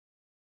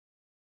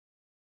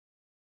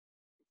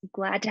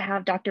glad to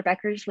have Dr.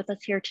 Beckers with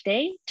us here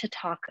today to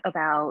talk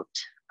about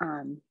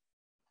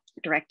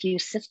direct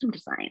use system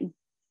design.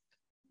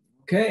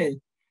 Okay,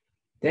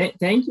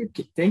 thank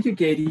you,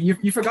 Katie.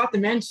 You forgot to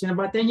mention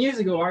about 10 years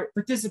ago, I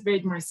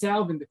participated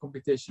myself in the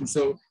competition.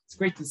 So it's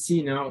great to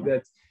see now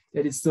that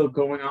it's still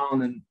going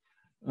on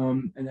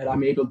and that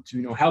I'm able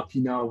to help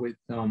you now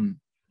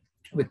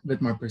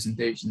with my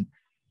presentation.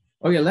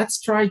 Okay, let's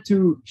try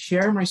to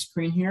share my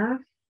screen here.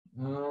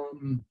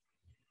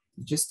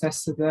 Just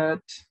tested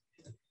that.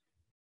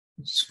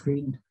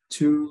 Screen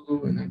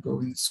 2, and I go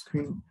in the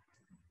screen.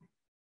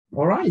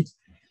 All right.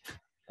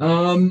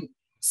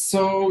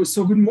 So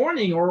good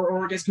morning,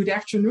 or I guess good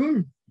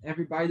afternoon,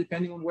 everybody,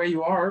 depending on where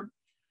you are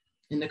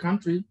in the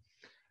country.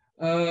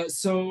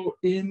 So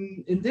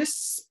in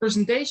this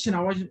presentation,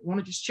 I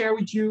wanted to share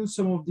with you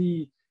some of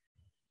the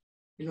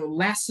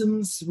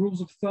lessons, rules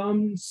of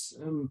thumbs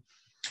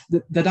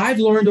that I've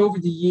learned over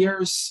the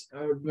years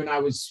when I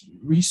was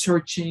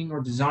researching or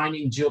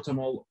designing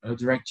geothermal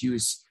direct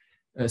use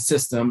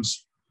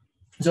systems.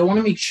 So I want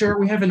to make sure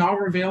we have an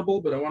hour available,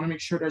 but I want to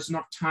make sure there's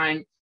enough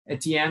time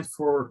at the end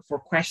for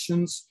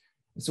questions.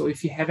 So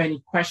if you have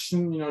any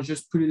question,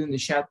 just put it in the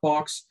chat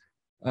box.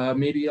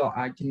 Maybe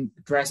I can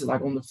address it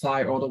like on the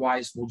fly.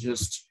 Otherwise, we'll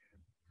just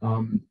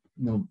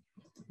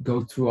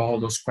go through all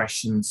those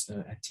questions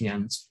at the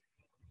end.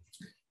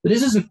 But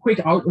this is a quick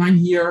outline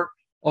here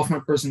of my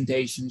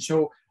presentation.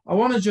 So I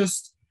want to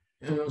just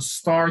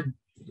start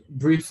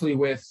briefly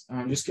with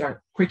just a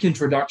quick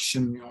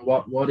introduction.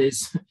 What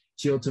is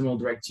geothermal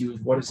direct use?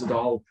 What does it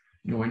all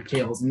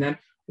entails? And then I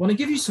want to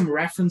give you some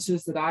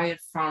references that I have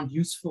found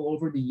useful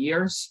over the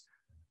years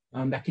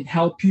that can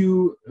help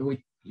you with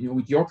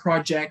your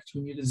project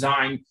when you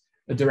design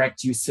a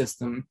direct use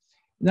system.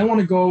 And then I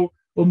want to go a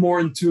little more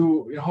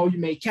into how you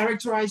may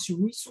characterize your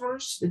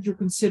resource that you're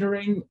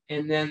considering.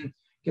 And then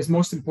I guess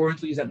most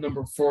importantly is that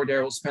number 4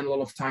 there. We'll spend a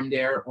lot of time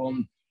there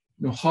on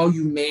how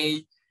you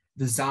may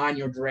design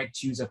your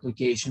direct use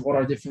application. What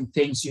are different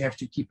things you have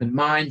to keep in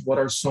mind? What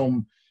are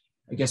some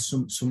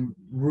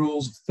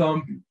rules of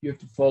thumb you have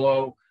to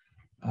follow?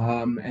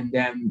 And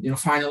then,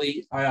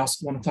 finally, I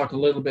also want to talk a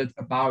little bit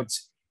about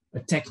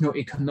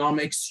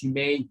techno-economics. You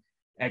may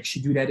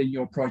actually do that in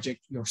your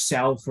project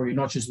yourself, or you're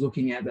not just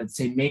looking at, let's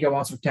say,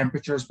 megawatts or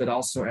temperatures, but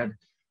also at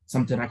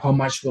something like how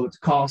much will it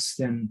cost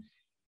and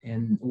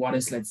what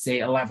is, let's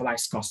say, a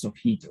levelized cost of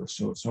heat or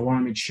so. So I want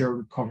to make sure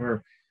we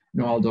cover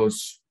all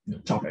those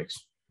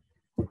topics.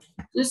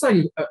 Just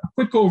like a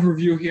quick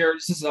overview here.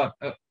 This is a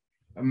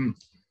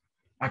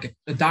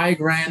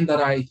diagram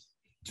that I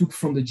took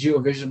from the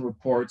GeoVision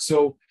report.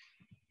 So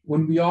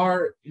when we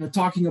are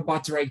talking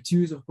about direct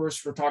use, of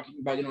course, we're talking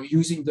about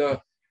using the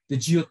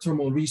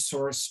geothermal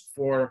resource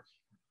for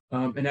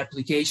an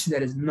application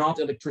that is not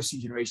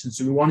electricity generation.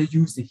 So we want to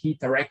use the heat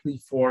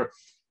directly for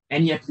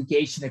any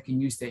application that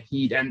can use the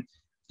heat. And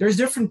there's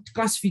different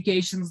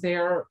classifications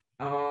there.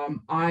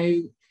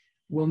 I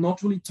will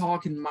not really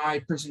talk in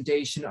my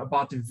presentation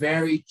about the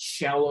very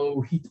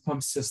shallow heat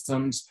pump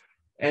systems.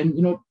 And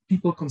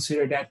people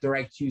consider that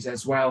direct use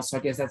as well. So I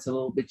guess that's a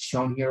little bit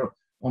shown here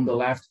on the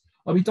left.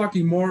 I'll be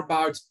talking more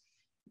about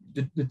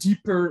the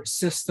deeper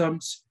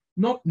systems,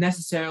 not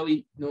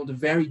necessarily the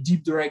very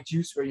deep direct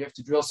use where you have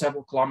to drill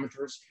several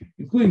kilometers,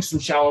 including some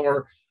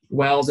shallower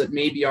wells that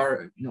maybe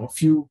are a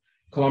few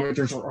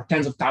kilometers or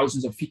tens of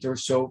thousands of feet or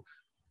so.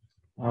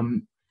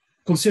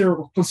 Consider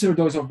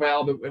those as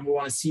well, but we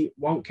want to see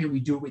what can we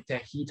do with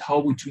that heat, how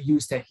would we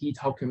use that heat,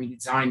 how can we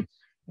design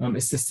a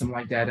system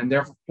like that. And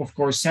there are, of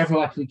course,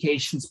 several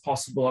applications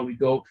possible. I will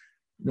go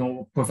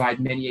provide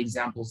many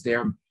examples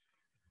there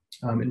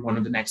in one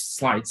of the next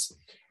slides.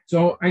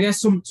 So I guess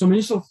some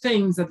initial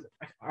things that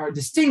are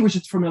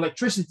distinguished from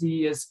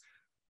electricity is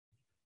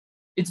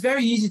it's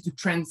very easy to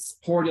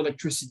transport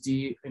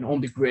electricity on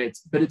the grid,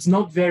 but it's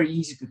not very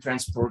easy to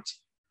transport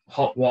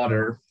hot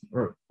water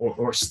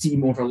or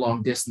steam over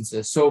long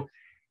distances. So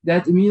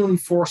that immediately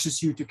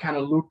forces you to kind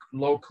of look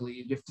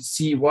locally. You have to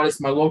see what is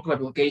my local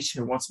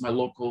application and what's my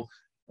local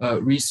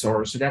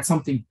resource. So that's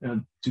something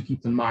to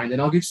keep in mind.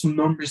 And I'll give some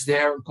numbers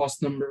there,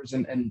 cost numbers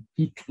and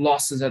heat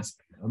losses. That's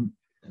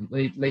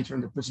later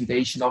in the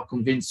presentation. I'll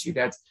convince you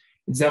that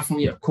it's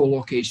definitely a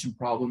co-location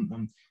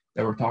problem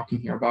that we're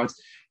talking here about.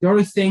 The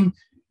other thing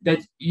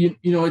that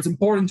it's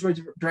important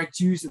to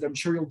direct use that I'm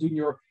sure you'll do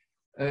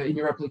in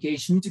your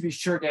application. You need to be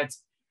sure that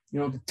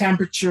the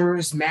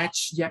temperatures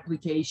match the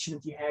application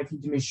that you have. You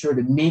need to make sure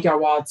the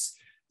megawatts,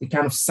 the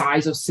kind of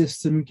size of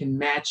system can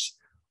match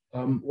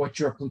what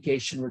your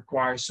application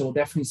requires. So we'll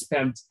definitely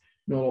spend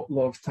a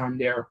lot of time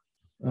there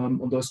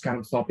on those kind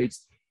of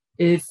topics.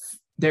 If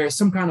there's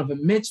some kind of a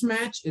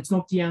mismatch, it's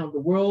not the end of the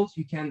world.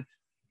 You can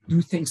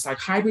do things like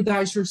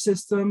hybridize your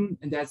system,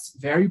 and that's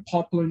very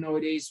popular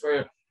nowadays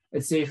where,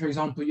 let's say, for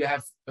example, you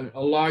have a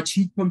large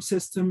heat pump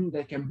system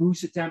that can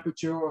boost the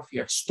temperature, or if you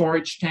have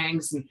storage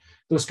tanks and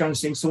those kind of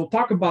things. So we'll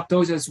talk about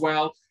those as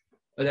well.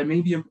 That may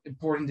be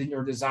important in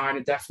your design.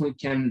 It definitely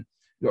can,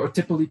 or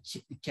typically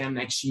can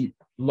actually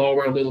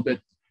lower a little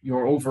bit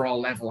your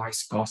overall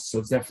levelized cost. So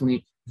it's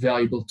definitely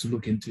valuable to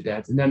look into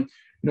that. And then,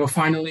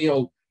 finally,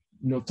 I'll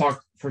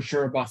talk for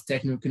sure about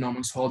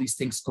techno-economics, how these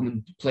things come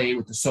into play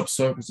with the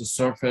subsurface, the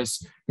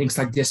surface, things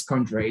like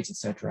discount rates,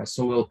 etc.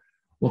 So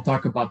we'll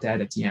talk about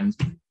that at the end.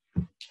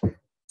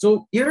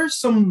 So here are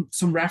some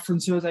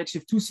references. I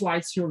actually have 2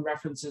 slides here on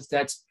references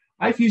that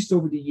I've used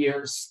over the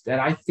years that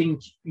I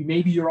think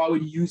maybe you're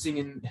already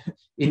using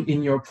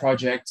in your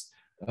project.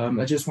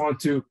 I just wanted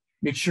to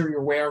make sure you're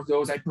aware of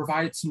those. I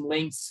provided some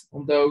links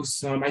on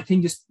those. I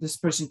think this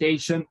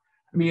presentation,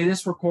 I mean, it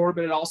is recorded,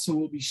 but it also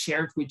will be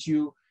shared with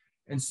you.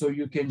 And so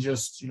you can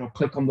just,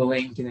 click on the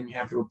link and then you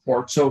have the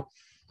report. So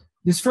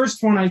this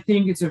first one, I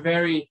think it's a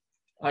very,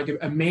 like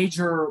a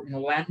major,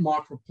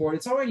 landmark report.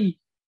 It's already,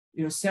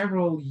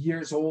 several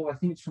years old. I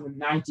think it's from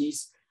the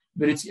 90s,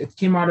 but it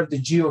came out of the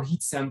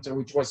GeoHeat Center,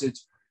 which was at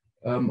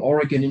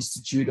Oregon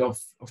Institute of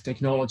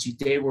Technology.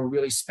 They were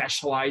really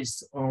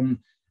specialized on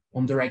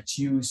direct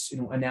use,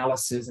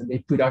 analysis, and they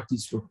put out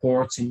these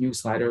reports and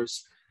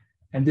newsletters.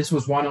 And this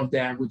was one of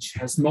them, which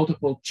has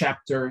multiple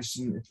chapters,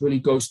 and it really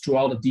goes through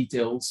all the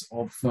details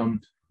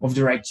of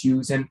direct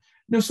use. And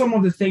some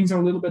of the things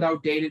are a little bit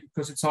outdated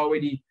because it's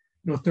already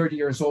 30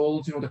 years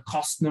old. The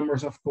cost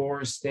numbers, of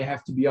course, they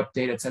have to be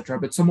updated, etc.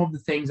 But some of the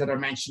things that are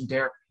mentioned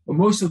there, but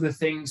most of the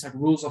things like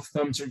rules of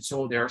thumbs and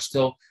so, they are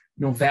still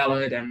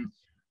valid. And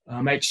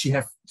I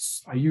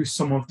use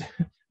some of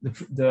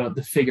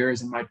the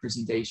figures in my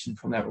presentation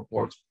from that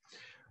report.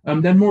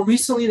 Then more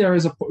recently, there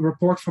is a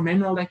report from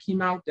Enel that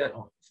came out that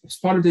is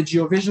part of the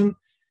GeoVision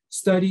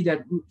study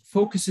that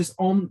focuses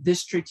on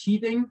district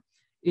heating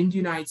in the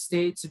United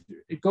States.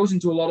 It goes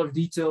into a lot of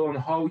detail on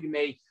how you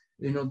may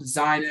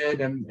design it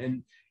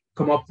and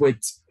come up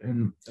with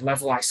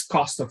levelized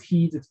cost of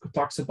heat. It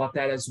talks about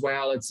that as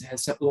well. It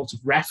has lots of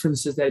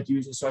references that it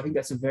uses. So I think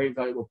that's a very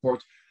valuable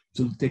report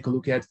to take a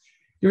look at.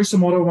 There are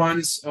some other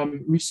ones,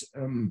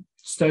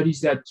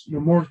 studies that,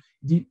 more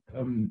deep,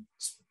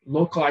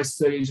 localized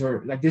studies,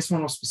 or like this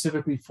one was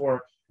specifically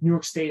for New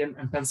York State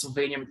and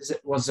Pennsylvania.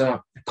 It was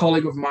a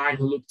colleague of mine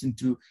who looked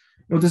into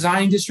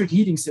designing district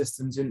heating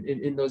systems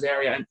in those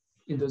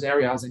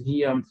areas, and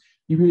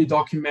he really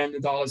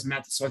documented all his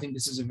methods. So I think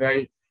this is a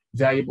very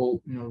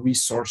valuable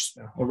resource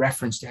or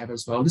reference to have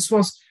as well.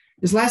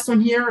 This last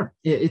one here,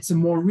 it's a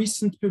more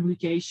recent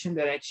publication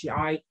that actually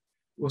I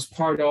was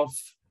part of,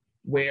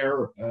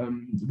 where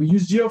we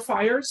use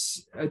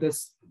GeoFires.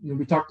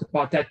 We talked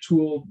about that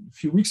tool a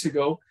few weeks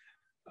ago,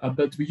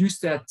 but we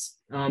used that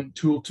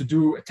tool to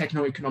do a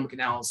techno-economic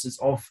analysis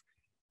of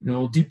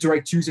deep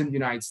direct use in the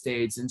United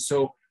States. And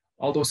so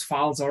all those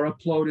files are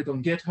uploaded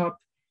on GitHub.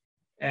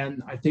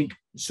 And I think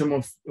some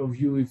of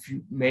you, if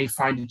you may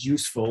find it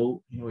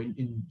useful,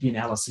 in the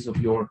analysis of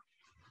your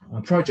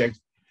project.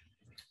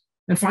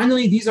 And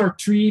finally, these are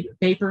 3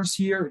 papers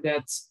here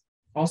that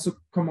also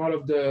come out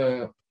of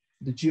the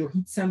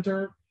GeoHeat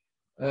Center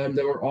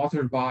that were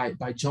authored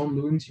by John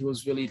Lund. He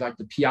was really like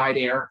the PI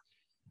there.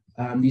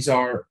 These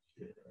are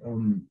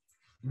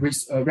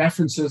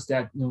references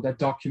that that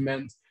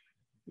document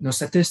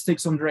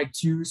statistics on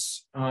direct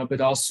use,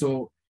 but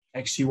also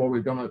actually what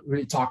we're going to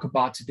really talk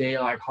about today,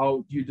 like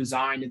how you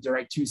design a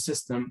direct use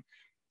system.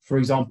 For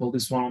example,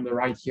 this one on the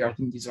right here, I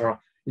think is a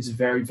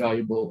very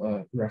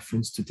valuable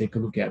reference to take a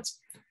look at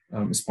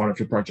as part of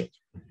your project.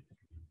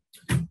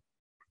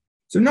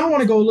 So now I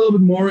want to go a little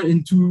bit more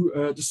into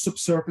the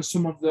subsurface,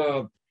 some of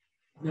the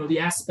the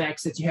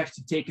aspects that you have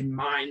to take in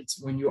mind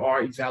when you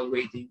are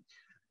evaluating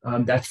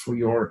that for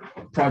your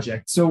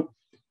project. So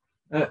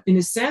in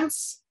a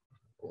sense,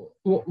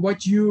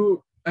 what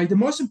you the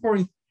most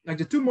important,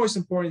 the 2 most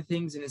important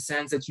things in a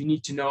sense that you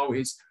need to know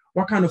is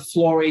what kind of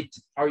flow rate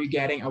are you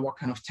getting and what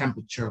kind of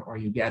temperature are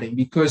you getting,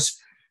 because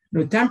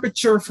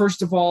temperature,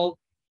 first of all,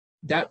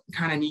 that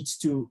kind of needs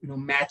to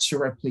match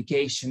your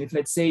application. If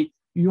let's say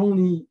you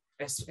only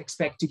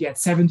expect to get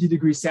 70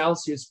 degrees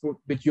Celsius,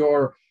 but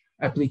your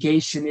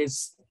application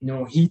is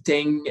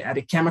heating at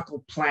a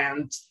chemical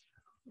plant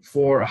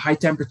for a high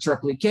temperature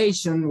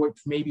application, which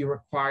maybe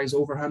requires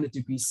over 100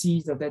 degrees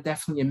C, so that's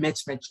definitely a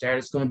mismatch there.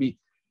 It's going to be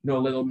a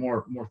little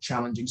more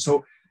challenging.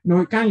 So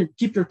kind of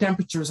keep your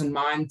temperatures in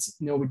mind.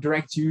 With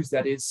direct use,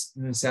 that is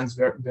in a sense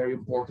very, very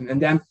important.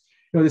 And then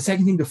the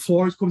second thing, the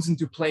flow rate comes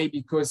into play,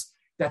 because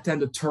that then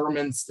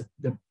determines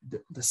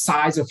the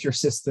size of your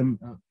system,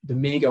 the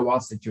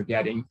megawatts that you're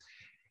getting.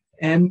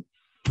 And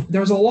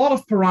there's a lot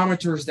of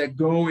parameters that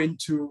go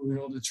into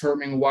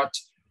determining what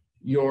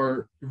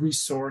your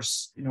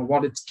resource,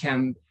 what it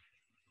can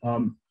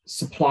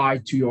supply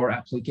to your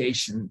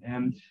application.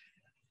 And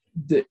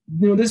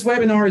this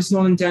webinar is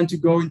not intended to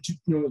go into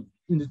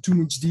too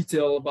much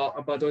detail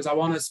about those. I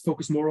want to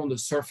focus more on the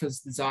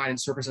surface design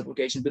and surface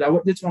application, but I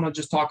did want to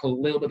just talk a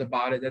little bit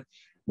about it. That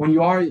when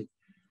you are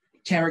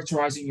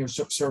characterizing your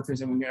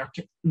subsurface and when you're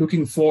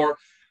looking for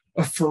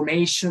a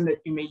formation that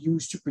you may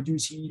use to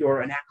produce heat,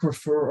 or an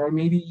aquifer, or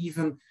maybe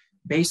even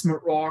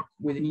basement rock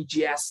with an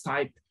EGS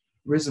type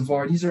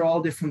reservoir, these are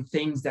all different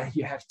things that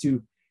you have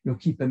to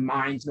keep in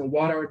mind.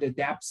 What are the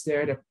depths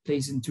there that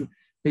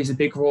plays a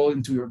big role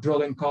into your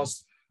drilling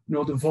cost.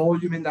 The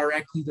volume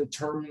indirectly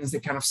determines the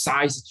kind of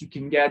size that you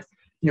can get.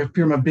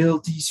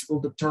 Permeabilities will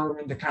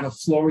determine the kind of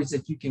flow rates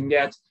that you can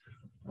get.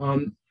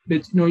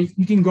 But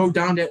you can go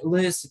down that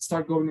list and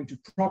start going into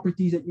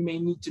properties that you may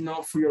need to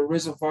know for your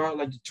reservoir,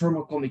 like the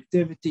thermal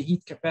conductivity,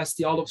 heat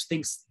capacity, all those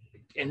things,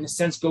 in a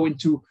sense, go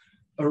into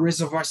a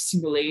reservoir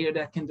simulator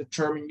that can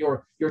determine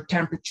your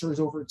temperatures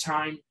over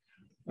time.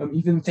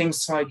 Even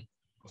things like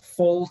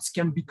faults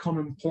can become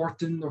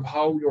important, of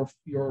how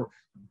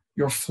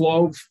your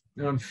flow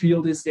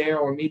field is there,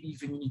 or maybe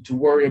even you need to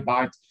worry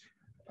about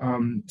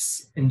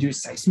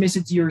induced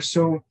seismicity or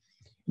so.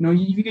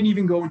 You can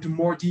even go into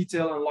more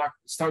detail and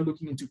start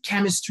looking into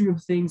chemistry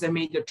of things that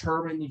may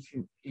determine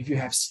if you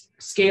have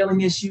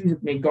scaling issues.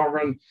 It may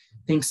govern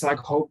things like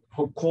how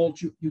cold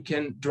you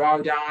can draw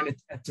down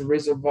at the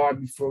reservoir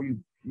before you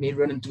may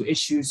run into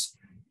issues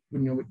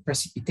with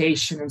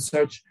precipitation and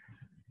such.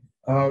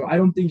 I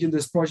don't think in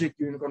this project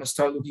you're going to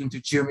start looking into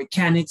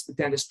geomechanics, but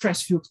then the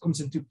stress field comes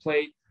into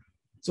play.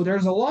 So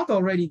there's a lot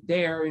already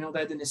there,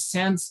 that in a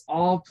sense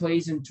all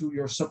plays into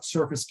your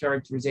subsurface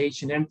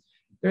characterization. And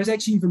there's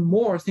actually even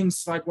more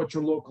things like what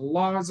your local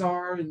laws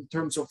are in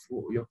terms of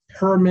your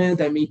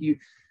permit, and maybe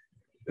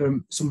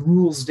some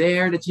rules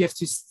there that you have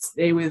to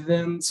stay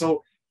within.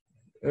 So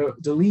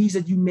the lease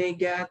that you may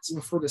get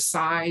for the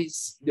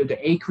size, the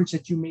acreage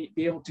that you may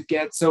be able to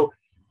get. So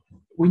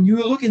when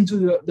you look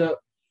into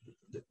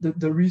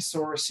the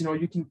resource,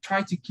 you can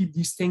try to keep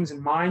these things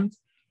in mind.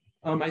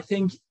 I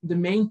think the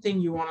main thing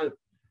you want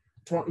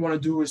to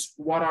do is,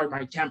 what are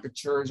my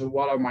temperatures or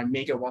what are my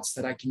megawatts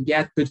that I can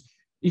get? But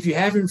if you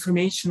have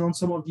information on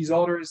some of these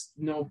others,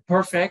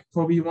 perfect.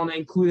 Probably you want to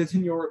include it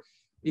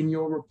in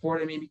your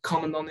report and maybe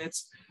comment on it.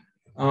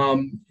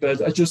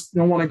 But I just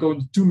don't want to go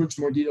into too much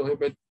more detail here,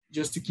 but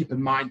just to keep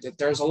in mind that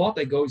there's a lot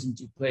that goes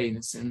into play, in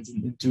a sense,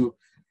 into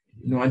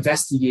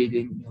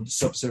investigating the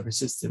subsurface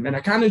system. And I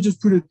kind of just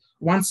put it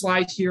one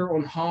slide here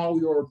on how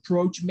your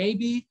approach may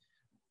be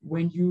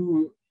when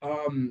you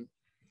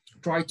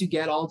try to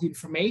get all the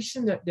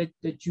information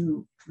that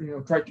you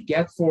try to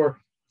get for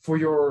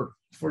your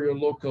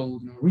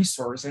local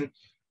resource. And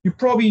you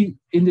probably,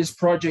 in this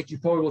project, you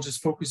probably will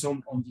just focus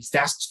on these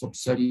desktop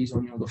studies,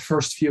 on the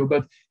first few.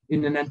 But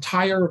in an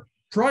entire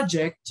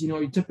project,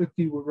 you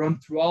typically will run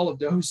through all of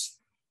those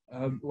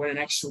when an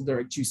actual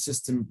direct use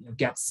system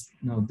gets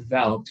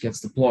developed, gets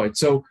deployed.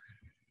 So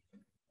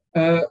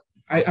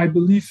I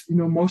believe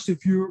most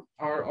of you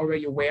are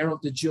already aware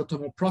of the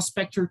Geothermal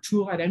Prospector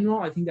tool at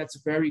Emerald. I think that's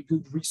a very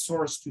good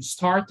resource to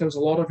start. There's a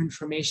lot of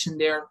information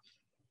there,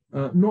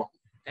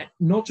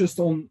 not just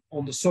on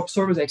the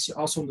subsurface, actually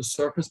also on the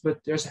surface, but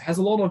has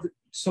a lot of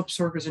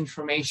subsurface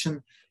information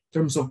in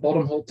terms of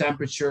bottom hole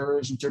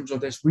temperatures, in terms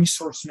of there's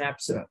resource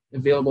maps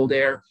available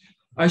there.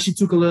 I actually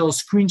took a little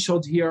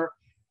screenshot here,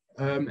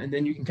 and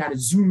then you can kind of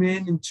zoom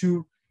in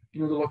into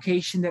the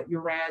location that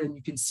you're at, and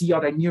you can see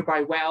other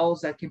nearby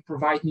wells that can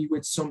provide me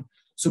with some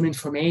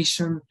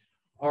information.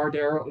 Are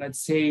there,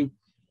 let's say,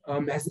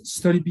 has a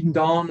study been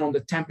done on the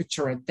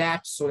temperature at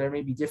depth? So there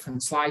may be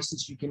different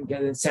slices. You can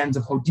get a sense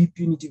of how deep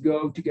you need to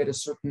go to get a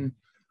certain,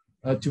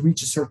 to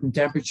reach a certain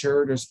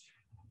temperature.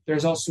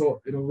 There's also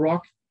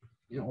rock,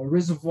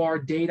 reservoir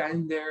data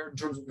in there in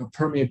terms of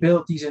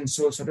permeabilities, and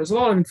so there's a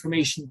lot of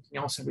information you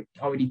can also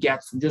already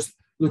get from just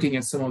looking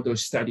at some of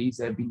those studies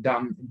that have been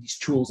done in these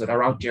tools that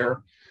are out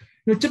there.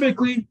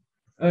 Typically,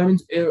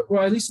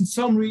 or at least in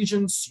some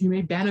regions, you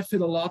may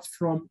benefit a lot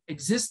from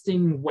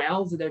existing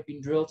wells that have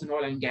been drilled in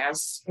oil and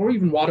gas, or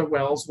even water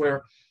wells,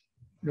 where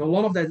a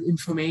lot of that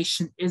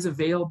information is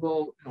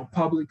available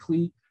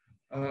publicly.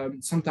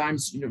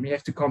 Sometimes you may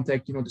have to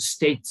contact the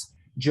state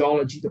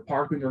geology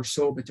department or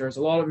so, but there's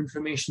a lot of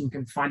information you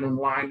can find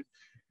online.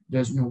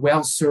 There's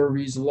well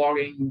surveys,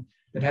 logging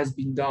that has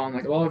been done,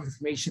 like a lot of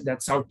information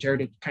that's out there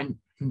that can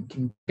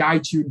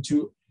guide you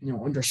into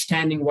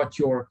understanding what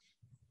your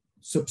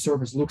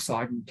subsurface looks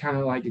like, and kind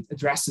of like it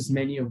addresses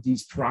many of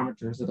these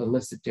parameters that are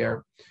listed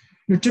there.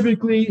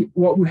 Typically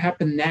what would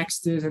happen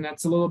next is, and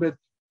that's a little bit,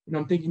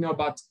 I'm thinking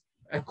about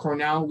at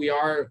Cornell, we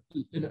are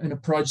in a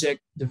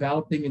project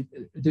developing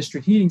a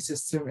district heating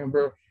system, and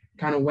we're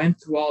kind of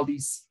went through all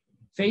these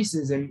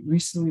phases, and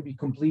recently we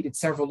completed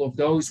several of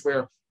those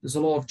where there's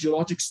a lot of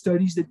geologic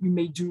studies that we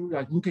may do,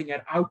 like looking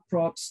at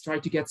outcrops, try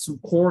to get some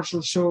cores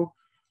or so.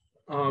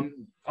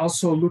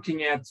 Also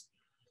looking at,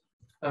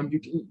 you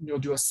can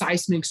do a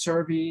seismic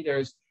survey.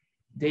 There's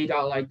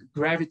data like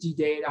gravity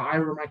data,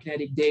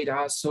 aeromagnetic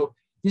data. So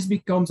this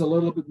becomes a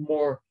little bit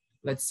more,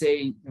 let's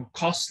say,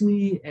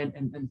 costly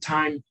and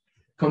time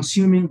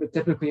consuming, but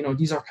typically,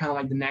 these are kind of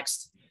like the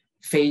next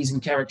phase in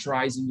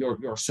characterizing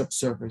your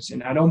subsurface.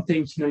 And I don't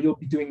think, you'll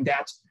be doing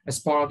that as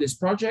part of this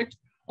project,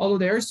 although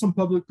there is some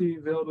publicly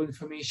available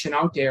information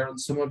out there on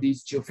some of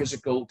these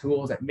geophysical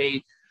tools that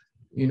may,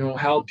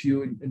 help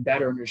you in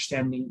better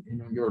understanding,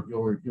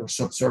 your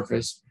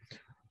subsurface.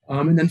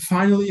 And then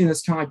finally, and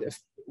it's kind of like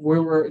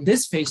where we're in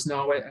this phase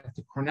now at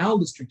the Cornell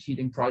District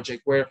Heating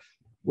Project, where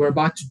we're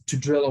about to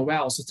drill a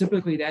well. So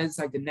typically that is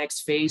like the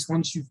next phase.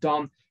 Once you've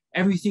done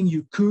everything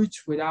you could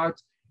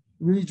without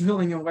really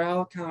drilling a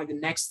well, kind of like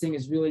the next thing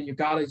is really, you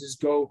gotta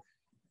just go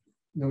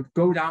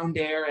down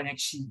there and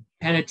actually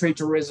penetrate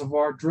the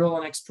reservoir, drill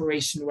an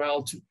exploration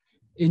well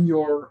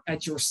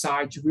at your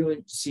site to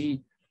really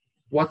see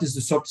what does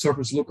the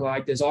subsurface look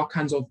like. There's all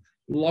kinds of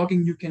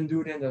logging you can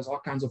do then. There's all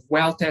kinds of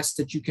well tests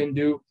that you can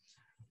do.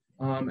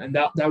 And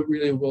that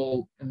really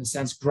will, in a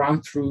sense,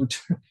 ground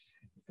truth,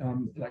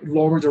 like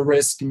lower the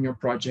risk in your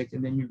project.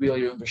 And then you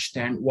really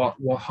understand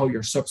how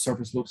your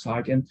subsurface looks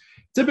like. And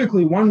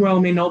typically one well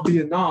may not be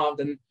enough.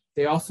 And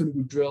they often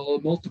would drill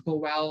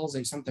multiple wells.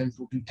 They sometimes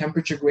will do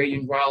temperature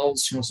gradient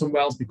wells. Some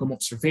wells become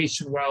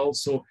observation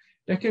wells. So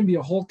there can be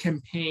a whole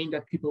campaign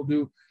that people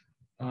do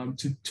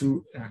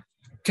to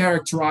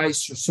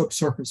characterize your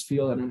subsurface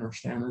field and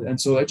understand it.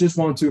 And so I just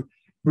want to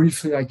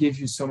briefly give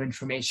you some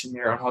information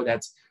there on how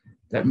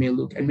that may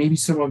look, and maybe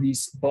some of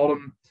these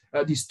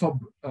top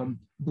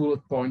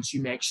bullet points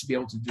you may actually be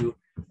able to do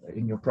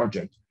in your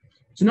project.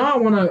 So now I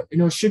want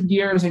to shift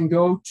gears and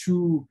go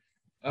to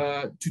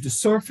the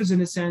surface,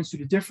 in a sense, to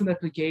the different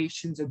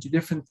applications and to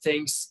different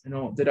things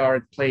that are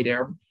at play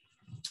there.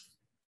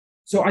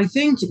 So I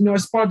think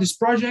as part of this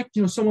project,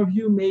 some of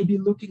you may be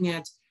looking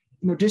at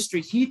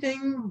district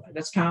heating.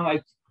 That's kind of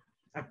like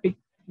a big,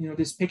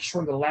 this picture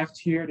on the left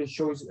here that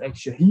shows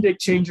actually a heat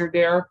exchanger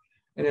there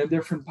and a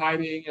different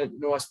piping,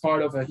 as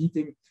part of a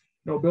heating,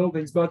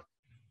 buildings. But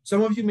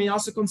some of you may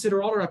also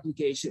consider other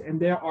applications, and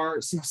there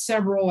are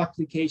several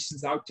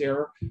applications out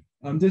there.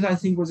 This, I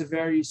think, was a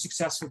very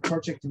successful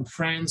project in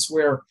France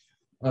where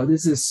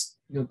this is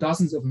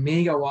dozens of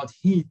megawatt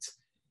heat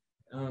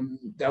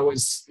that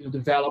was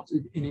developed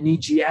in an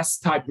EGS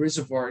type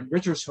reservoir in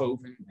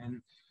Rittershoven,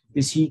 and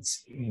this heat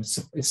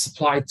is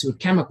supplied to a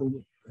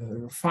chemical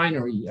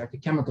refinery, like a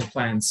chemical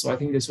plant. So I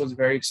think this was a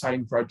very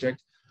exciting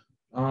project.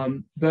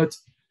 But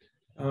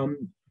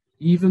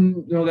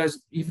even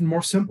there's even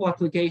more simple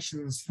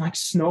applications like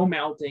snow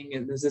melting,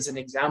 and this is an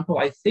example.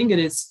 I think it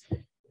is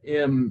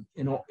in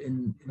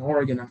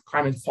Oregon at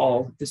Climate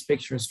Fall. This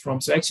picture is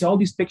from. So actually, all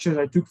these pictures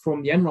I took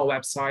from the NREL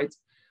website.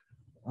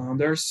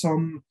 There's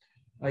some.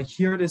 Like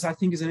here, this I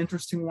think is an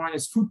interesting one.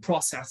 Is food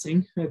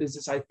processing. This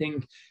is, I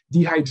think,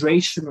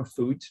 dehydration of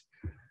food.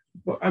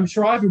 But I'm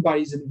sure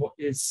everybody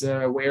is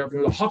aware of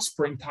the hot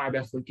spring type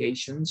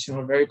applications.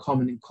 Very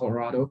common in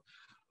Colorado.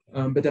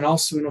 But then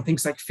also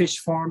things like fish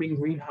farming,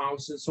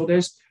 greenhouses. So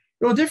there's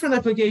different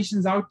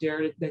applications out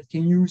there that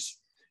can use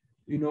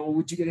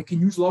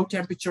can use low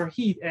temperature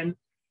heat. And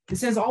it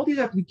says all these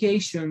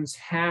applications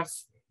have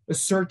a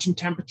certain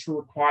temperature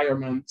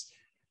requirement.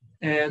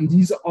 And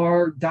these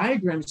are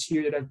diagrams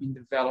here that have been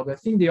developed. I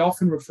think they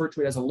often refer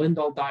to it as a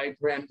Lindahl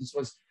diagram. This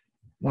was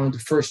one of the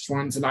first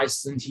ones in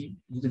Iceland. He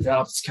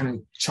developed this kind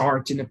of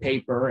chart in a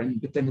paper,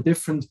 but then the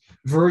different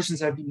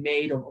versions have been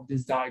made of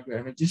this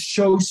diagram. It just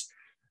shows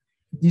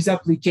these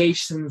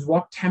applications,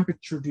 what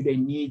temperature do they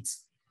need?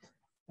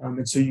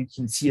 And so you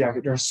can see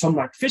that there's some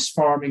like fish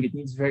farming, it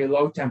needs very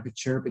low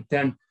temperature, but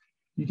then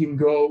you can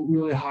go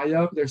really high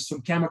up. There's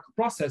some chemical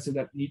processes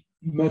that need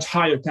much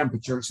higher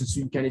temperatures. So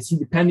you can see,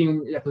 depending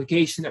on the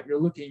application that you're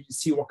looking, you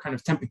see what kind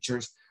of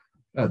temperatures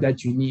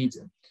that you need.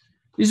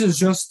 This is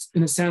just,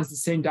 in a sense, the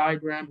same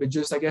diagram, but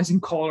just, I guess, in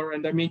color,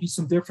 and there may be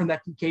some different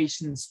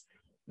applications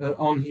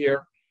on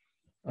here.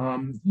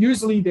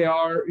 Usually they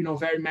are,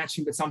 very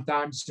matching, but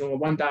sometimes,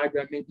 one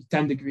diagram may be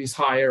 10 degrees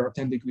higher or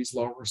 10 degrees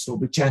lower. So,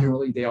 but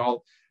generally they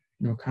all,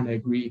 kind of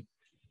agree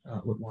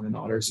with one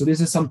another. So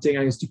this is something,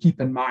 I guess, to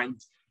keep in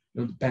mind,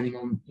 depending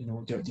on,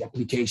 the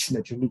application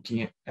that you're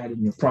looking at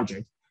in your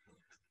project.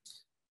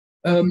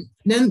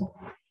 Then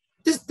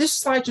this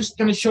slide just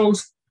kind of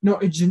shows,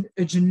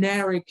 a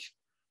generic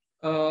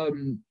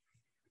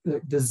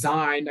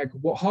design, like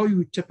how you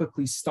would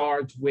typically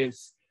start with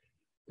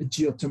a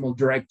geothermal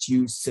direct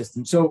use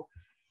system. So,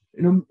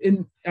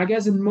 I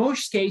guess in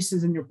most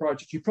cases in your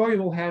project, you probably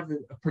will have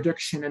a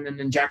production and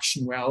an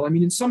injection well. I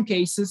mean, in some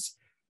cases,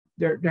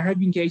 there have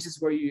been cases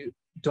where you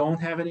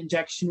don't have an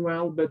injection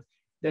well, but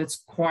that's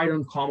quite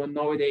uncommon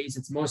nowadays.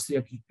 It's mostly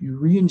like you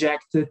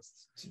re-inject it.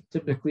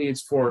 Typically,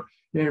 it's for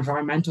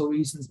environmental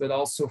reasons, but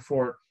also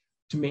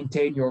to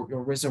maintain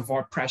your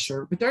reservoir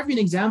pressure. But there have been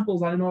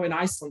examples, I don't know, in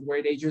Iceland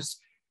where they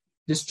just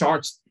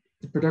discharge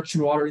the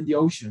production water in the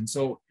ocean.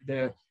 So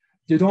they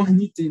don't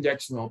need the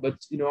injection well, but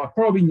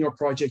probably in your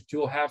project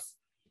you'll have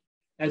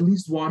at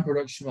least one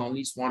production well, at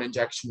least one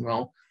injection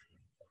well.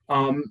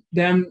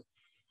 Then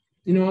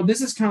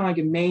this is kind of like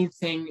a main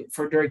thing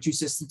for direct use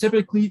system.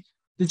 Typically,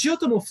 the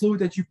geothermal fluid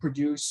that you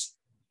produce,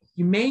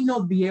 you may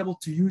not be able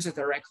to use it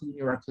directly in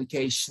your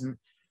application,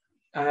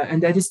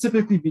 and that is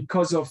typically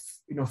because of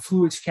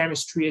fluids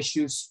chemistry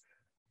issues.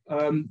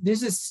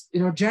 This is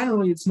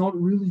generally it's not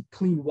really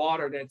clean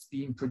water that's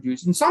being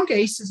produced. In some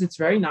cases, it's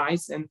very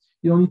nice, and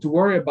you don't need to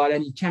worry about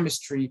any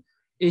chemistry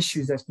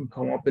issues that can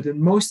come up. But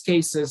in most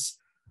cases,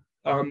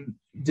 there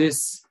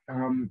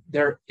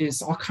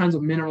is all kinds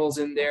of minerals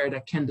in there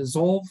that can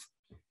dissolve,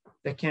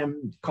 that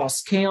can cause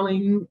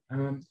scaling.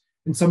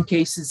 In some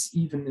cases,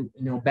 even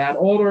bad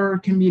odor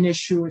can be an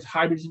issue with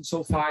hydrogen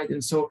sulfide.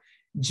 And so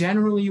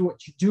generally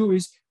what you do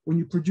is when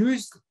you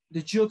produce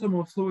the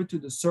geothermal fluid to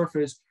the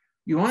surface,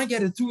 you want to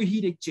get it through a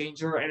heat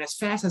exchanger and as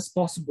fast as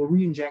possible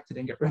re-inject it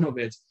and get rid of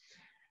it.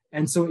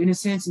 And so in a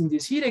sense, in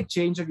this heat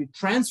exchanger, you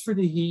transfer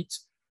the heat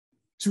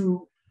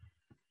to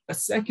a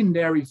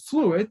secondary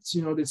fluid,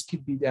 this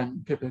could be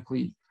then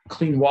typically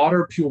clean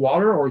water, pure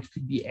water, or it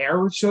could be air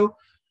or so.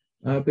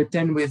 But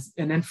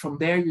then from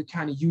there, you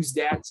kind of use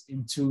that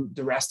into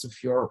the rest of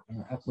your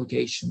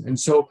application. And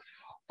so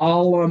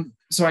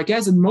so I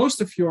guess in most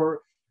of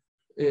your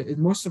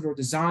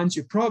designs,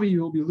 you probably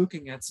will be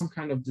looking at some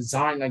kind of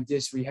design like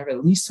this, where you have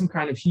at least some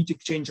kind of heat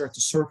exchanger at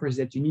the surface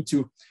that you need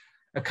to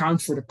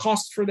account for the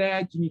cost for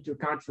that. You need to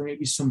account for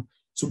maybe some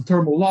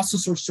thermal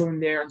losses or so in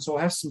there. And so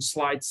I'll have some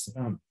slides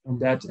on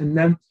that. And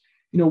then,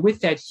 with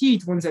that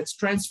heat, once that's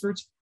transferred,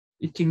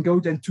 it can go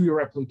then to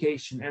your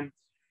application.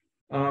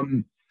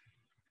 And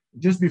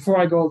just before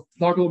I go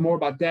talk a little more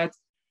about that,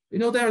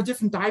 there are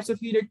different types of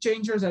heat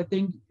exchangers. I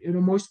think,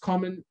 most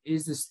common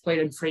is this plate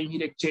and frame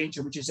heat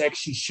exchanger, which is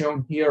actually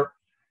shown here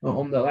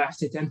on the left.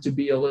 They tend to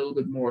be a little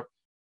bit more,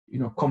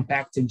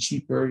 compact and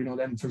cheaper,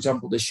 than, for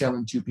example, the shell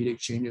and tube heat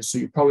exchangers. So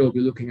you probably will be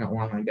looking at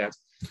one like that.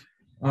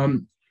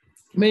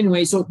 But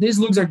anyway, so this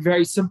looks like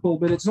very simple,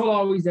 but it's not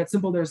always that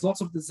simple. There's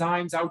lots of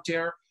designs out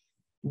there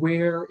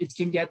where it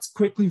can get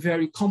quickly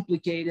very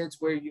complicated,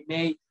 where you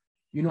may,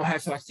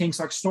 have like things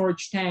like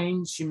storage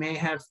tanks. You may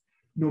have,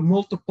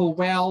 multiple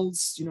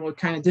wells. It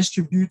kind of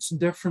distributes in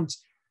different,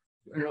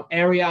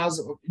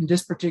 areas. In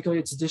this particular,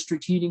 it's a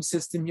district heating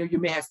system here. You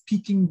may have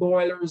peaking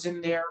boilers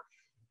in there.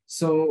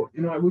 So,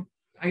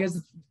 I guess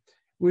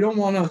we don't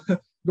want to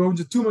go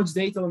into too much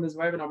data on this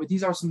webinar, but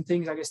these are some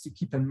things, I guess, to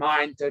keep in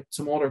mind, that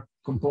some other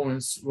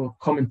components will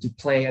come into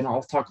play, and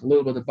I'll talk a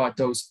little bit about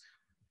those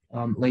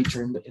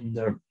later in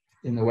the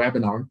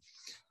webinar.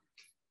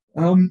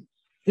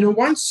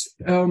 Once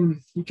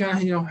you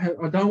kind of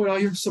are done with all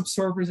your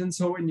subsurface and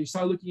so, and you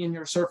start looking in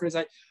your surface,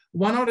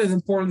 one other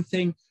important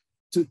thing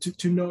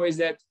to know is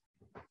that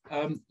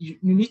you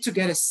need to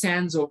get a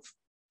sense of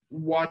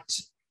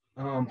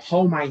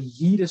how my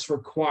heat is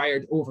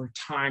required over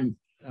time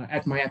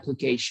at my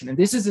application. And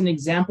this is an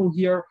example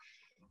here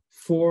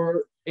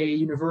for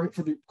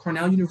the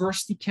Cornell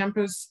University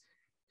campus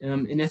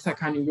in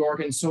Ithaca, New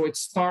York. And so it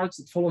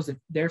follows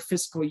their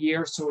fiscal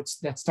year. So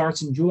that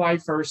starts in July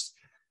 1st.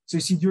 So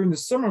you see, during the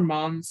summer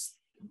months,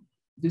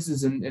 this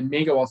is in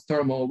megawatt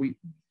thermal.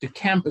 The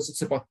campus,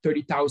 it's about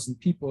 30,000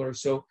 people or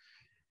so.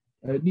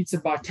 It needs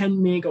about 10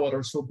 megawatt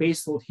or so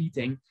baseload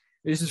heating.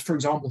 This is, for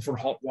example, for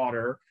hot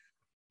water.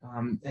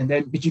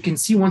 But you can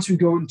see, once we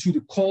go into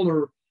the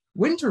colder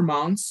winter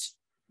months,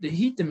 the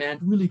heat demand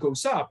really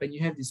goes up, and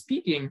you have this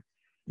peaking,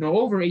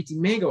 over 80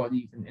 megawatt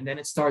even, and then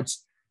it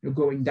starts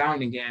going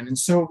down again. And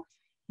so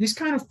this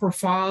kind of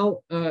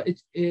profile,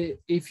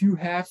 if you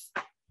have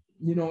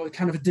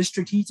kind of a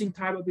district heating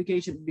type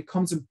application, it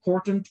becomes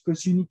important,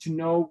 because you need to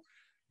know,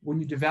 when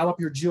you develop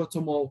your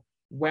geothermal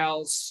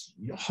wells,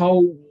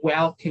 how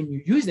well can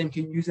you use them?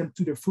 Can you use them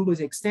to their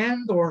fullest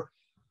extent, or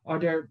are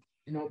there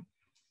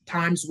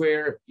times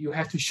where you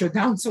have to shut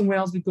down some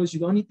wells because you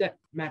don't need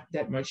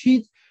that much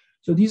heat?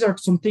 So these are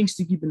some things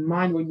to keep in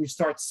mind when you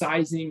start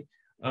sizing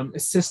a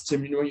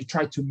system. When you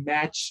try to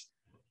match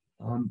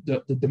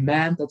the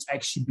demand that's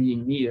actually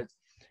being needed.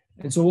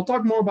 And so we'll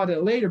talk more about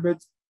it later, but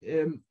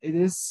it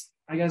is,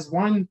 I guess,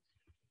 one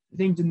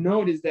thing to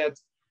note is that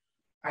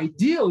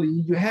ideally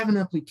you have an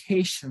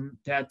application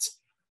that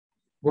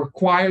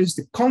requires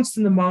the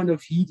constant amount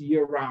of heat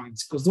year round,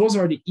 because those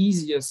are the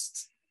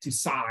easiest to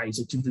size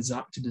or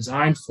to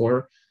design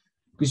for,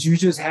 because you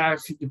just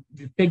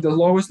you pick the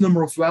lowest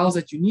number of wells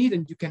that you need,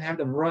 and you can have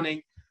them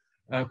running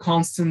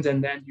constant,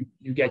 and then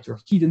you get your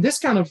heat. In this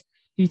kind of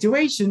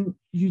situation,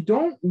 you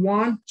don't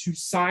want to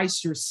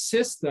size your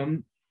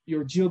system,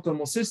 your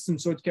geothermal system,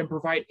 so it can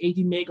provide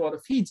 80 megawatt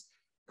of heat,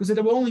 because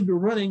it will only be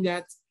running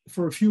that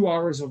for a few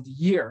hours of the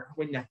year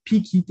when that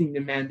peak heating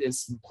demand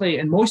is in play.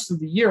 And most of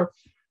the year,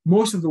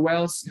 most of the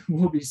wells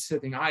will be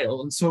sitting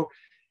idle. And so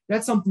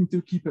that's something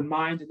to keep in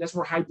mind. And that's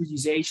where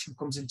hybridization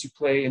comes into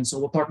play. And so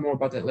we'll talk more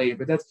about that later.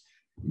 But that's,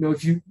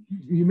 if you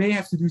may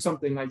have to do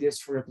something like this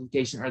for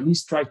application, or at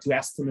least try to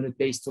estimate it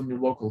based on your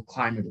local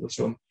climate or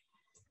so.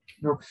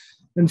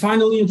 And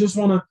finally, I just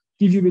want to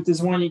give you with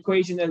this one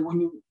equation that when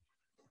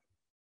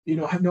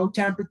you have no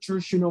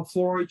temperatures,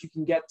 flow rate, you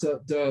can get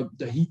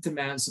the heat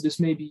demand. So this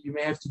you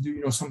may have to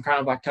do, some kind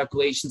of like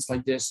calculations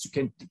like this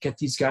to get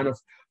these kind of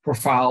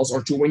profiles,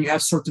 or to, when you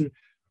have certain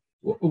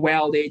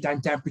well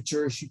daytime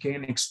temperatures, you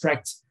can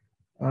extract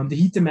the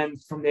heat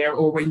demand from there.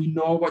 Or when you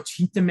know what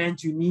heat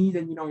demand you need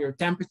and your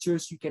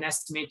temperatures, you can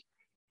estimate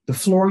the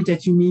flow rate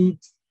that you need,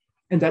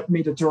 and that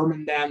may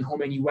determine then how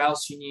many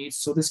wells you need.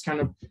 So this kind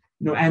of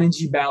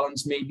energy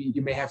balance maybe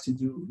you may have to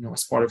do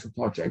as part of your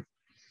project.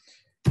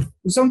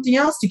 Something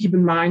else to keep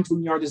in mind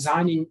when you are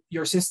designing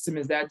your system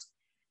is that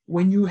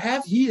when you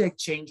have heat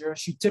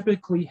exchangers, you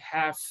typically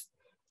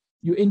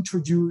you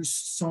introduce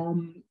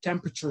some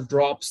temperature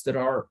drops that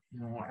are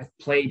at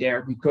play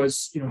there,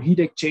 because heat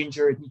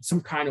exchanger, it needs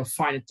some kind of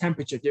finite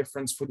temperature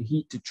difference for the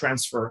heat to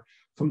transfer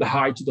from the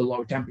high to the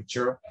low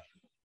temperature.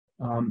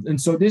 And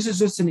so this is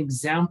just an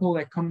example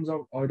that comes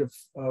out of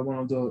one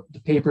of the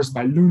papers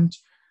by Lund,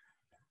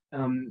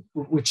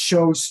 which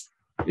shows,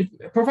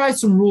 it provides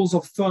some rules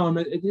of thumb.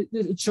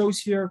 It shows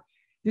here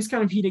this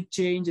kind of heat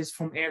exchange is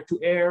from air to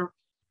air.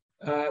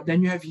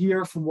 Then you have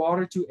here from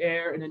water to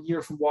air, and then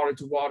here from water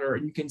to water.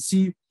 And you can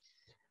see,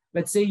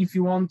 let's say if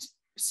you want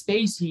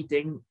space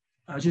heating,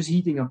 just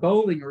heating a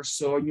building or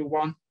so, and you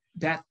want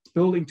that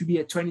building to be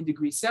at 20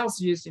 degrees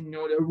Celsius, and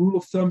the rule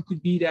of thumb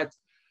could be that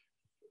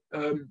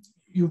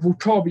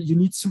you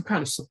need some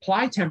kind of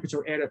supply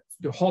temperature air.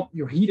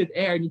 Your heated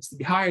air needs to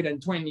be higher than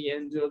 20,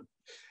 and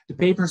the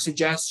paper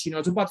suggests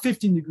it's about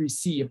 15 degrees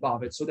C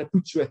above it, so that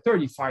puts you at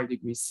 35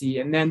 degrees C.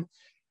 And then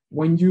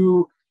when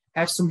you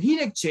have some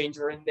heat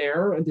exchanger in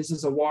there, and this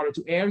is a water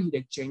to air heat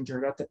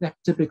exchanger, that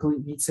typically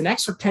needs an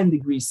extra 10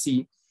 degrees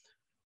C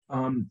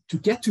to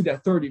get to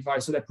that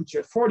 35, so that puts you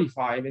at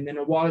 45. And then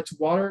a water to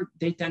water,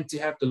 they tend to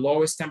have the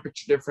lowest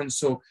temperature difference.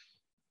 So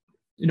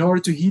in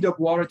order to heat up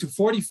water to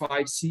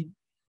 45 C,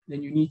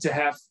 then you need to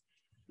have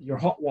your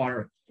hot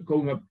water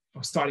going up,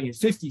 starting at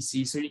 50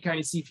 C. So you kind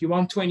of see, if you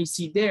want 20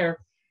 C there,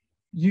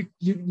 you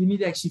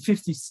need actually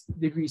 50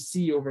 degrees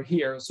C over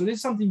here. So this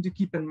is something to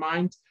keep in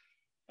mind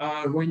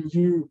when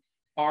you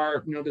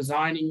are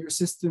designing your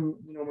system,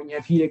 when you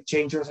have heat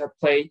exchangers at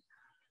play.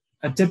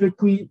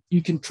 Typically,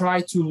 you can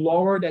try to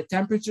lower that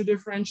temperature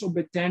differential,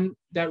 but then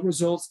that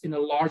results in a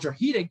larger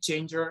heat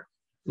exchanger,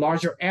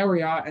 larger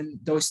area, and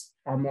those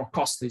are more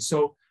costly.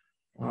 So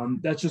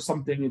that's just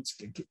something, it's,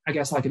 I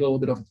guess, like a little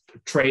bit of a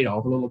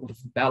trade-off, a little bit of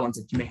a balance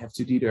that you may have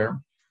to do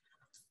there.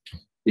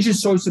 This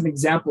just shows some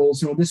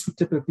examples. This would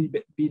typically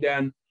be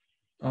then,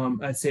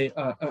 I'd say,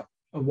 a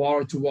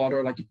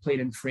water-to-water, like a plate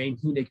and frame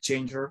heat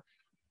exchanger.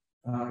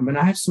 And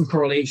I have some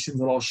correlations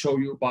that I'll show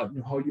you about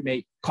how you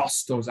may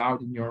cost those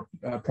out in your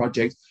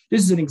project.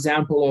 This is an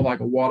example of like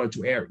a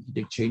water-to-air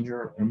heat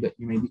exchanger that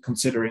you may be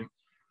considering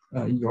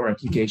in your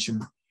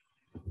application.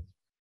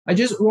 I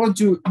just want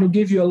to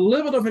give you a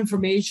little bit of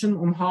information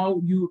on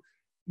how you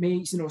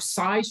may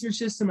size your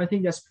system. I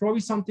think that's probably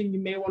something you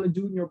may want to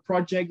do in your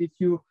project if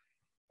you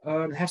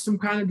have some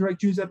kind of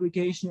direct use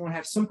application. You want to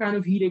have some kind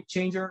of heat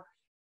exchanger,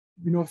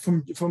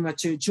 from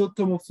let's say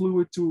geothermal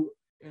fluid to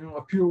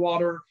a pure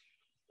water.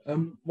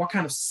 What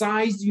kind of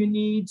size do you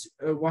need?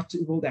 What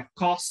will that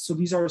cost? So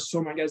these are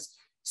some, I guess,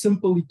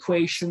 simple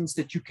equations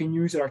that you can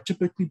use that are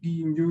typically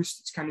being used.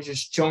 It's kind of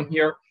just shown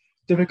here.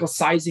 Typical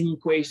sizing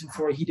equation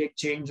for a heat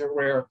exchanger,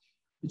 where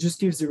it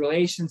just gives the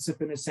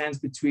relationship in a sense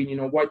between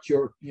what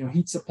your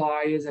heat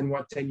supply is and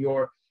what then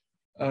your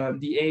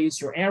dA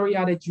is, your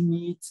area that you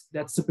need.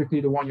 That's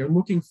typically the one you're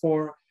looking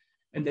for.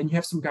 And then you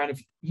have some kind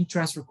of heat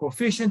transfer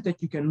coefficient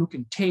that you can look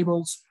in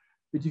tables.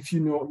 But if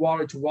you know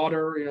water to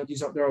water,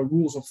 there are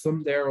rules of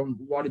thumb there on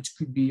what it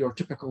could be, or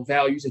typical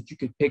values that you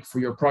could pick for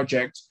your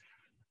project.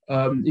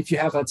 If you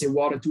have, let's say,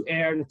 water to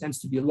air, that tends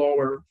to be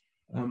lower.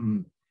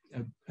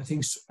 I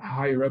think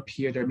higher up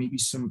here, there may be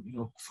some,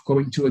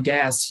 going to a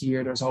gas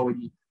here, there's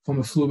already from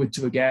a fluid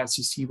to a gas,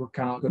 you see what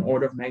kind of an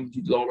order of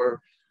magnitude lower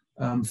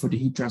for the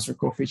heat transfer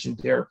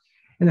coefficient there.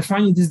 And then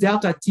finally, this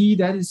delta T,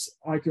 that is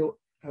like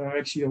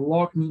actually a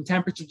log mean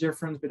temperature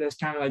difference, but that's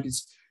kind of like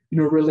it's,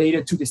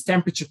 related to this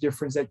temperature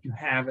difference that you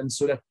have. And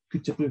so that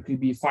could typically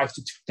be 5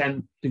 to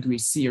 10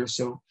 degrees C or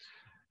so.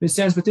 In a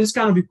sense, with this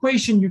kind of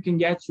equation, you can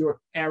get your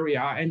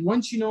area. And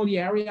once you know the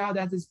area,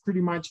 that is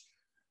pretty much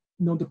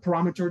the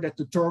parameter that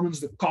determines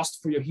the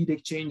cost for your heat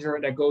exchanger,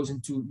 and that goes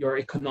into your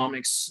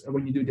economics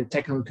when you do the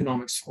technical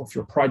economics of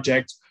your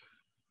project.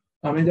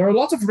 And there are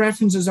lots of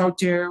references out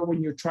there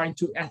when you're trying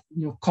to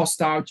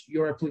cost out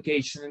your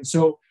application. And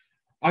so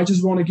I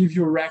just want to give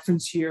you a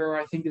reference here.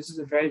 I think this is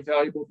a very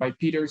valuable by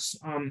Peters.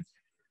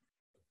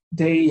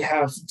 They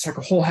have, it's like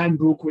a whole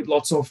handbook with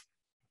lots of,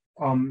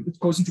 it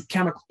goes into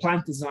chemical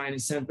plant design in a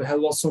sense, but has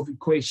lots of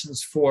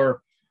equations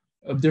for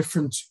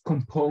different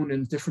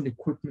components, different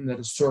equipment that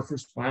a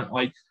surface plant,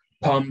 like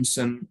pumps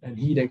and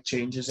heat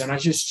exchangers. And I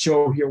just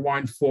show here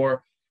one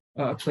for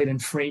a plate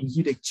and frame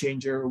heat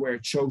exchanger, where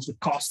it shows the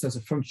cost as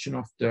a function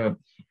of the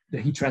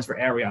heat transfer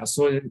area.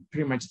 So it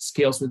pretty much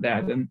scales with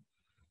that. And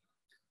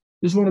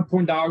just want to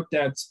point out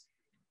that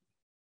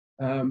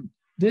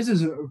this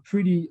is a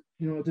pretty,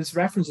 this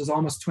reference is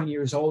almost 20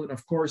 years old. And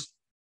of course,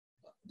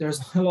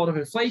 there's a lot of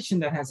inflation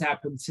that has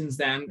happened since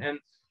then. And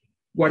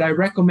what I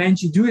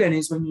recommend you do then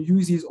is when you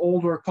use these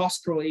older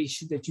cost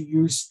correlations, that you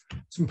use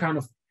some kind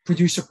of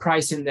producer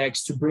price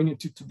index to bring it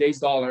to today's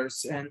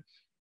dollars. And,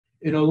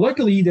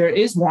 luckily there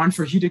is one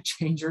for heat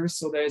exchangers.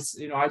 So there's,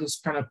 I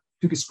just kind of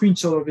took a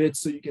screenshot of it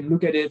so you can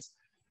look at it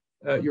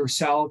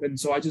yourself. And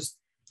so I just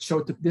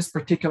showed this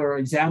particular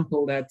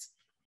example that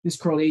this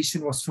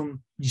correlation was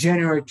from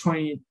January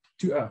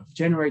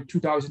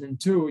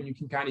 2002. And you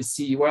can kind of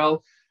see,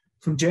 well,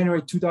 from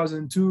January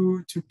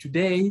 2002 to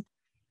today,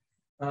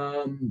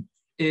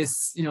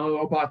 is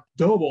about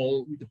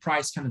double. The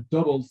price kind of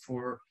doubled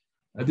for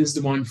this is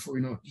the one for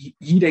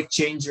heat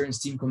exchanger and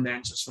steam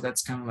condenser. So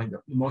that's kind of like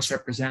the most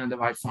representative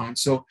I found.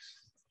 So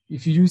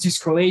if you use these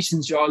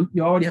correlations, you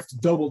already have to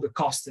double the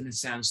cost in a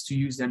sense to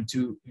use them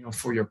to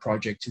for your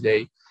project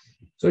today.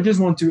 So I just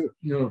want to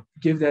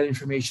give that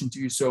information to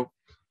you. So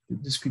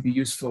this could be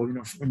useful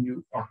when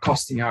you are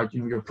costing out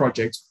your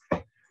project.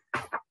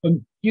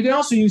 You can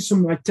also use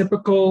some like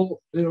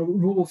typical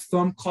rule of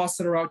thumb costs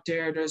that are out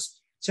there.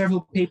 There's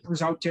several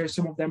papers out there,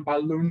 some of them by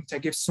Lund,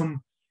 that give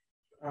some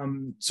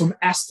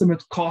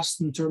estimate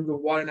cost in terms of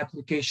what an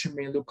application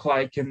may look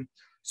like, and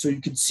so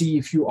you can see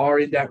if you are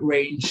in that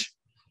range,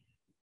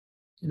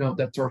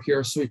 that are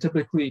here. So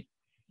typically,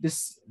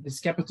 this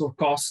capital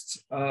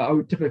cost, I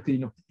would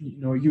typically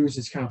use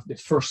as kind of the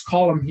first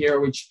column here,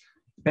 which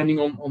depending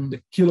on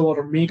the kilowatt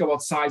or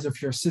megawatt size of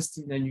your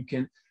system, then you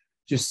can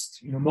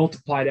just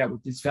multiply that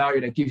with this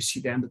value that gives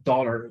you then the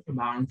dollar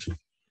amount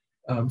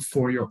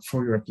for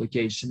your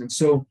application. And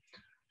so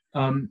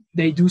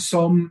they do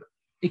some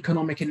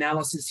economic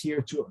analysis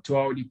here to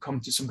already come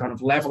to some kind of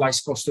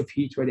levelized cost of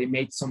heat, where they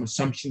made some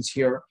assumptions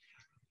here,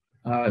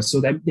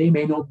 so that they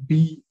may not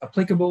be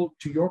applicable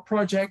to your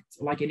project,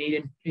 like an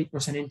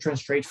 8%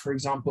 interest rate, for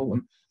example.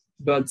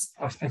 But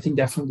I think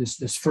definitely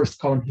this first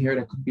column here,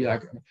 that could be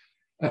like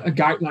a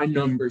guideline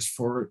numbers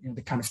for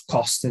the kind of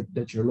cost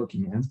that you're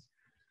looking at.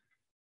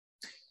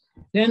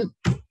 Then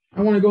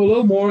I want to go a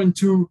little more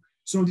into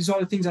some of these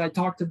other things that I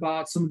talked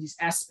about, some of these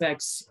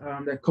aspects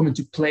that come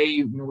into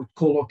play, with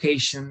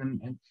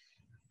co-location,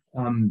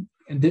 and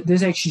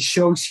this actually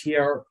shows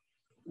here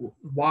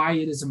why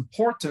it is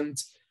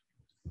important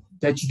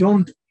that you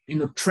don't,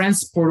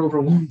 transport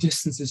over long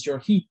distances your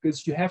heat,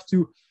 because you have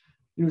to,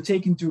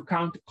 take into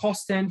account the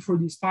cost then for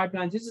these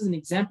pipelines. This is an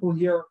example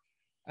here.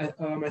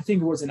 I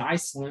think it was in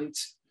Iceland,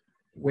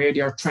 where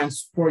they are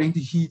transporting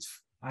the heat,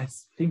 I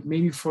think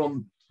maybe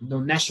from the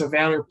National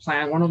Renewable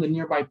plant, one of the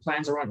nearby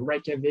plants around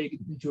Reykjavik,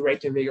 to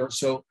Reykjavik or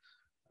so.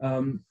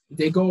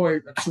 They go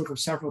sort of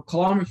several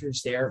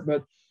kilometers there,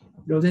 but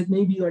that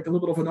may be like a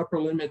little bit of an upper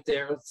limit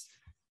there.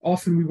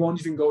 Often we won't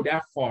even go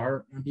that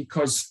far,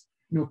 because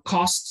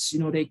costs,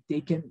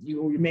 they can,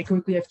 you may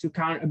quickly have to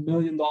account $1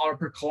 million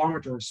per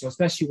kilometer. So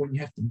especially when you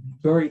have to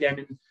bury them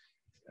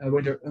in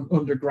when they're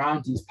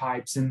underground, these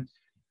pipes, and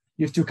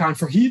you have to account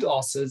for heat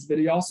losses, but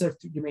you also have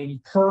to, you may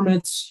need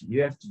permits.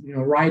 You have to,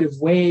 right of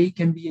way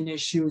can be an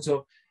issue.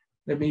 So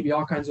there may be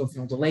all kinds of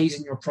delays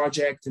in your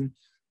project, and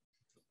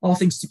all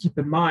things to keep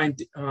in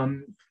mind.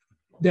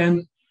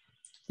 Then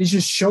this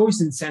just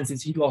shows, in a sense,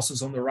 its heat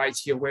losses on the right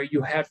here, where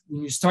you have,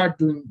 when you start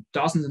doing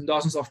dozens and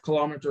dozens of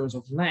kilometers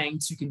of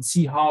lengths, you can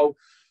see how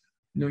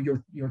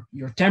your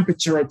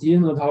temperature at the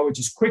inlet, how it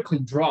just quickly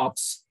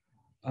drops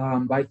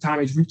by the time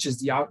it reaches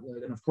the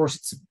outlet. And of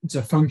course, it's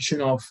a function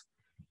of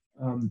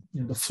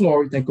the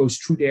flow that goes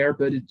through there,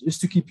 but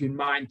just to keep you in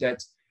mind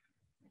that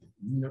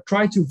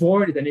try to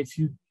avoid it. And if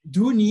you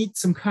do need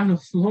some kind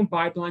of long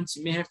pipelines,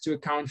 you may have to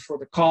account for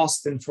the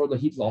cost and for the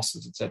heat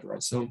losses,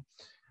 etc. So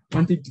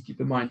one thing to keep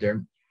in mind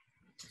there.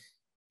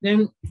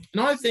 Then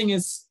another thing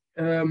is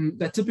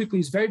that typically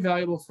is very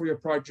valuable for your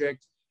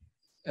project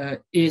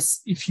is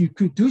if you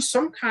could do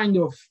some kind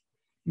of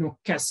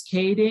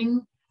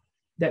cascading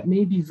that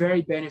may be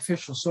very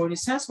beneficial. So in a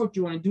sense, what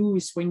you want to do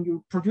is when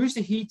you produce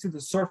the heat to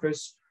the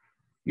surface,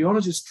 you want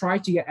to just try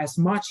to get as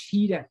much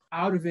heat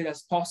out of it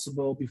as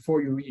possible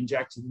before you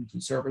re-inject it into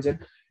the surface. And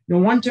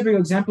one typical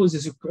example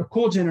is a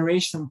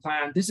cogeneration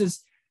plant. This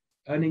is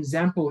an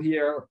example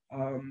here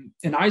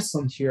in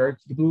Iceland here,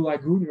 the Blue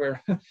Lagoon,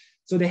 where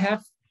so they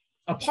have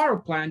a power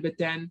plant, but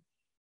then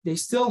they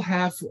still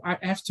have,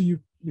 after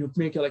you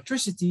make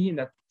electricity, and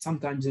that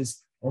sometimes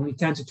is only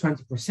 10 to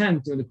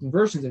 20% of the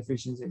conversion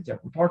efficiency that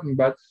we're talking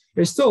about,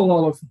 there's still a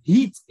lot of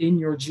heat in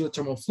your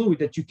geothermal fluid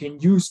that you can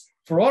use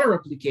for other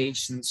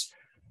applications.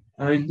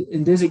 And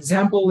in this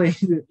example, they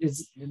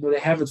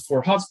have it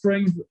for hot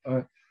springs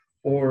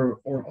or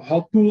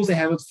hot pools. They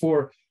have it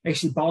for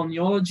actually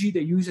balneology.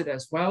 They use it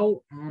as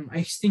well.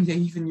 I think they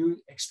even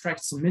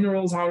extract some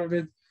minerals out of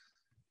it.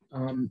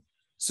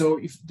 So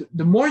if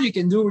the more you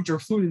can do with your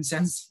fluid, in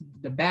sense,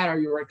 the better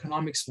your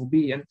economics will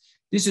be. And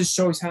this just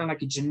shows kind of like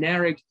the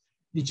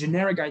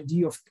generic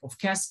idea of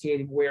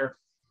cascading, where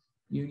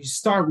you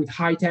start with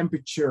high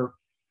temperature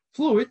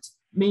fluid.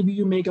 Maybe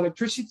you make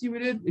electricity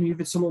with it, and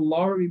if it's a little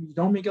lower, maybe you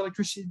don't make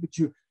electricity, but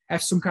you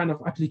have some kind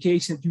of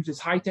application that uses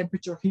high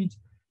temperature heat.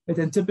 But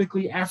then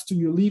typically after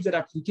you leave that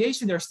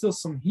application, there's still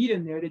some heat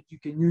in there that you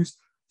can use,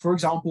 for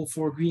example,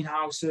 for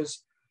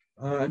greenhouses,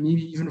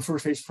 maybe even for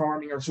phase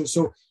farming or so.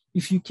 So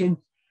if you can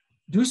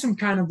do some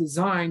kind of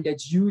design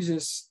that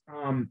uses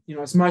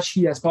as much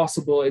heat as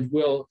possible, it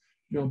will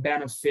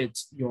benefit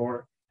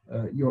your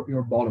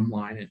bottom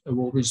line. It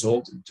will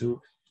result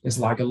into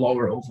like a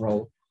lower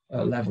overall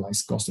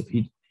levelized cost of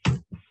heat.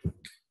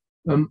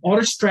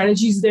 Other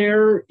strategies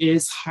there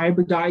is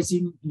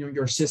hybridizing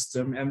your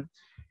system, and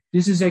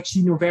this is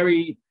actually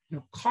very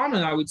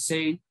common, I would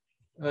say,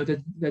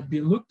 that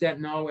being looked at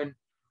now and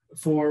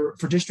for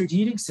district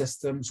heating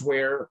systems,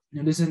 where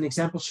this is an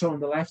example shown on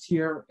the left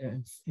here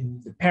in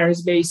the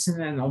Paris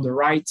Basin, and on the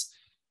right,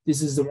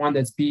 this is the one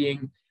that's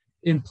being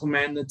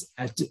implemented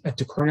at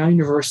the Cornell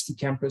University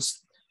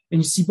campus. And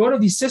you see both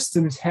of these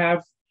systems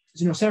have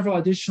several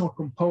additional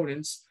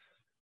components.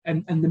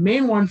 And the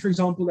main one, for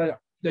example,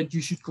 that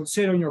you should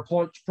consider in your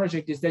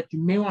project is that you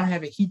may want to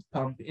have a heat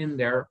pump in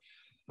there,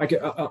 like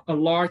a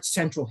large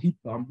central heat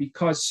pump,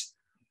 because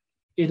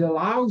it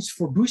allows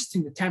for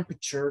boosting the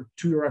temperature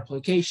to your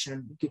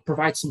application. It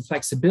provides some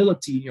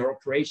flexibility in your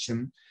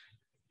operation.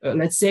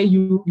 Let's say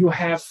you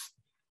have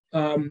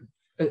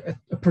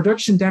a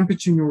production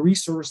temperature in your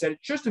resource that is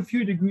just a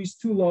few degrees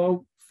too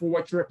low for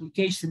what your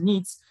application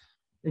needs,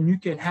 then you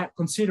can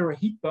consider a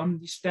heat pump.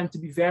 These tend to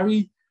be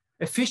very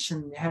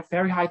efficient, have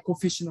very high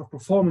coefficient of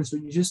performance, so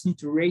you just need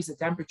to raise the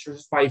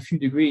temperatures by a few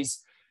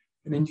degrees,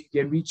 and then you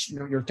can reach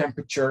your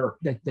temperature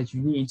that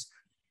you need.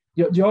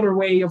 The other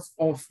way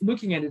of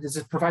looking at it is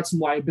it provides some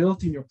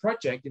liability in your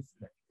project. If,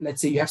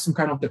 let's say, you have some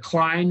kind of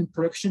decline in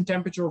production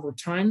temperature over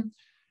time,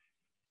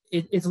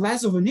 it's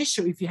less of an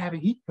issue if you have a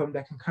heat pump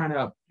that can kind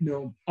of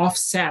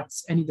offset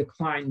any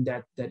decline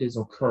that is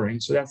occurring.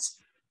 So that's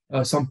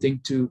something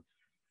to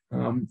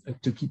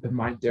keep in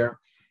mind there.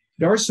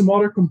 There are some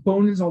other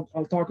components.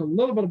 I'll talk a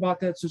little bit about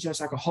that, such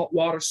as like a hot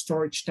water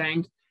storage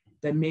tank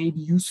that may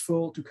be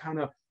useful to kind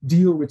of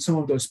deal with some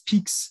of those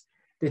peaks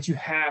that you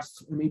have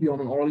maybe on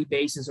an hourly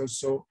basis or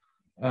so.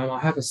 I'll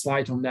have a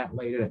slide on that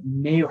later that you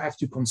may have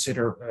to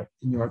consider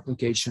in your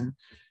application.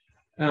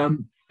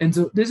 And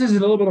so this is a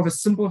little bit of a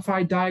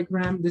simplified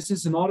diagram. This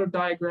is another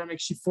diagram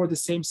actually for the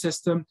same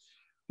system,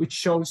 which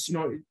shows,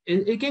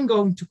 it can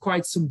go into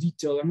quite some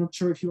detail. I'm not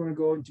sure if you want to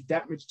go into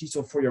that much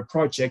detail for your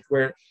project,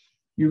 where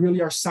you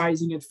really are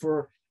sizing it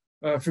for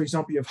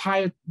example, you have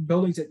higher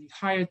buildings that need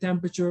higher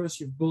temperatures,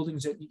 you have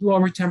buildings that need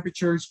lower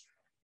temperatures.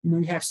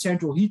 You have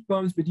central heat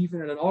pumps, but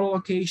even at another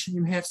location,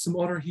 you have some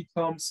other heat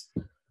pumps.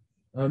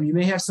 You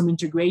may have some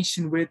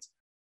integration with,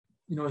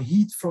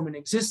 heat from an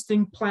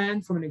existing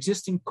plant, from an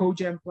existing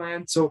cogen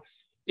plant. So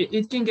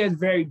it can get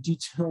very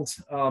detailed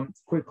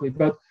quickly.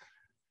 But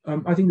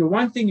I think the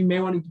one thing you may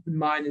want to keep in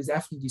mind is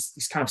definitely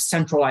these kind of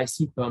centralized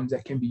heat pumps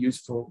that can be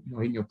useful,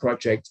 in your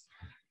project.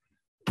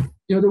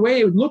 The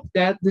way it looked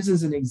at, this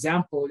is an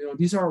example.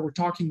 We're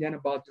talking then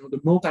about the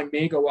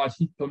multi-megawatt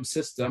heat pump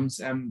systems,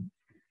 and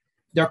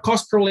there are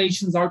cost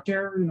correlations out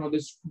there.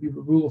 This would be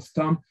the rule of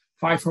thumb,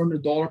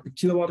 $500 per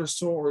kilowatt or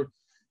so, or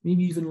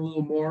maybe even a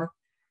little more.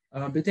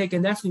 But they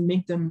can definitely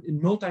make them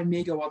in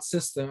multi-megawatt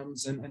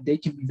systems, and they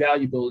can be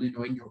valuable, in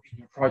your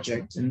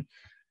project. And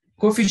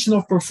coefficient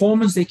of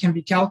performance, they can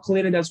be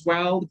calculated as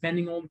well,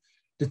 depending on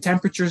the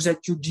temperatures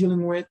that you're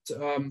dealing with,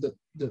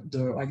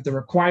 the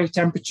required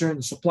temperature and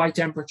the supply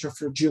temperature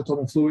for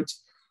geothermal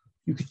fluids.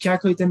 You could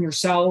calculate them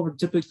yourself, and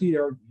typically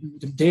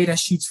the data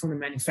sheets from the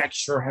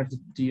manufacturer have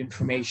the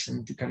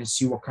information to kind of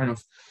see what kind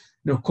of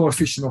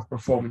coefficient of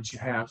performance you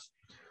have.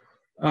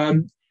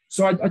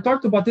 So I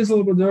talked about this a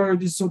little bit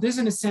earlier. So this,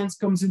 in a sense,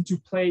 comes into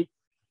play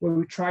where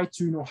we try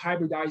to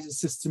hybridize the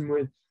system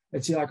with,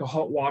 let's say, like a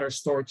hot water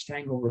storage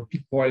tank or a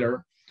peak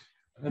boiler.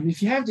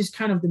 If you have this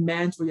kind of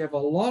demand where you have a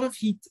lot of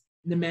heat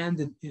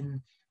demand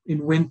in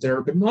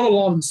winter, but not a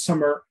lot in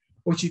summer,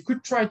 what you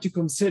could try to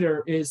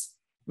consider is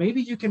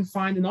maybe you can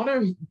find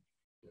another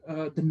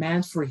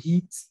demand for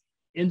heat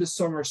in the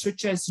summer,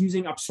 such as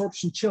using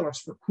absorption chillers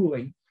for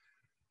cooling.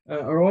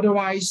 Or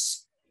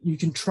otherwise, you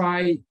can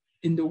try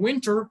in the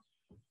winter,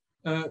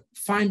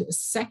 find a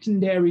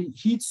secondary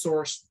heat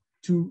source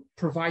to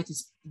provide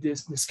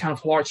this kind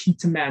of large heat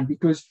demand,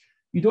 because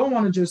you don't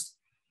want to just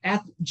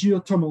add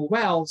geothermal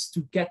wells to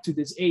get to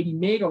this 80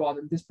 megawatt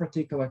in this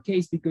particular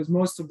case, because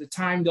most of the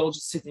time they'll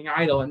just sitting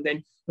idle, and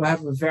then they'll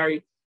have a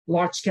very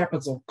large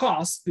capital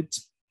cost, but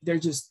they're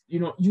just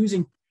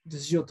using the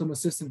geothermal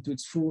system to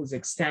its fullest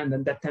extent,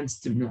 and that tends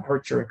to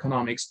hurt your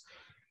economics.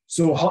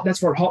 So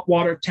that's where hot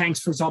water tanks,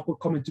 for example,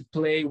 come into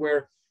play,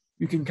 where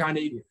you can kind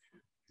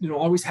of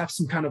always have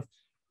some kind of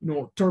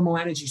thermal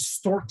energy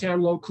stored there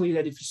locally,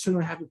 that if you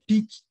suddenly have a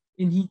peak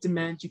in heat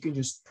demand, you can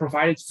just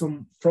provide it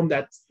from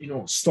that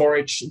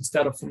storage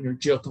instead of from your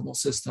geothermal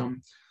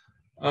system.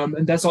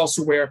 And that's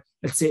also where,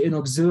 let's say, an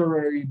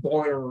auxiliary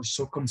boiler or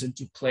so comes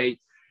into play.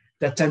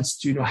 That tends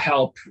to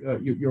help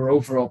your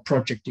overall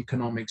project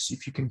economics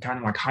if you can kind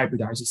of like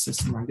hybridize a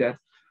system like that.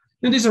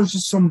 And these are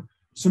just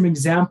some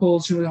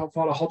examples of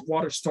what a hot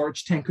water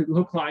storage tank could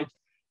look like.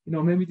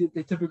 Maybe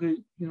they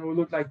typically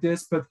look like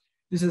this, but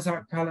this is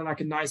kind of like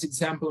a nice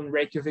example in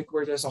Reykjavik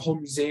where there's a whole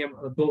museum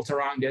built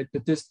around it.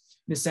 But this,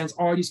 in a sense,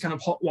 are these kind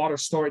of hot water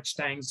storage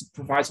tanks,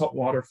 provides hot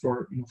water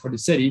for the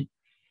city.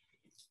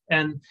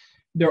 And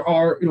there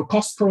are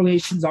cost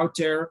correlations out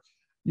there.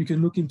 You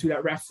can look into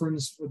that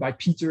reference by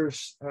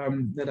Peters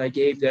that I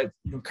gave, that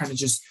kind of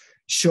just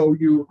show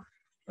you,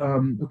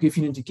 give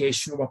you an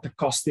indication of what the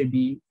cost may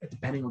be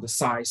depending on the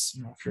size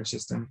of your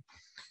system,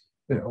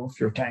 of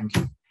your tank.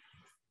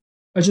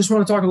 I just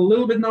want to talk a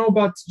little bit now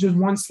about just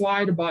one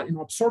slide about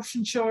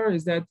absorption chiller.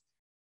 Is that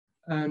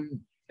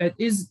that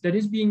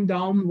is being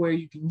done where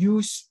you can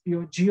use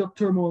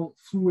geothermal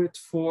fluid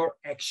for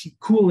actually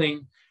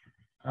cooling,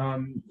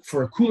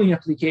 for a cooling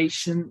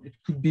application. It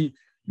could be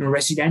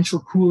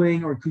residential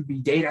cooling, or it could be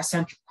data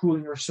center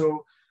cooling or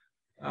so,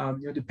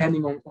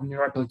 depending on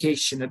your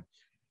application.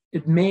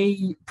 It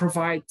may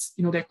provide,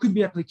 there could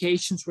be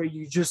applications where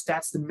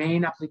that's the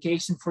main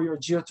application for your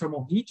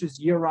geothermal heat, just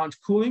year-round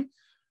cooling.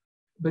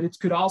 But it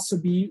could also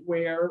be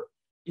where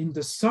in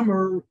the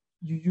summer,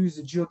 you use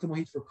the geothermal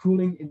heat for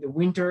cooling. In the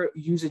winter,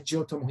 you use the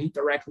geothermal heat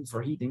directly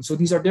for heating. So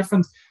these are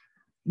different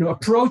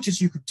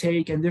approaches you could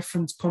take and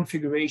different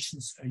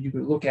configurations you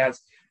could look at.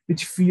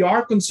 But if we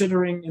are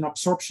considering an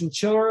absorption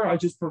chiller, I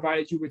just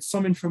provided you with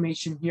some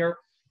information here,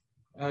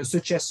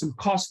 such as some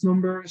cost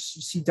numbers.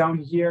 You see down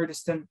here,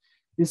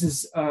 this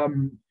is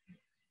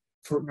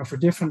for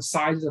different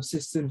sizes of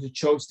systems. It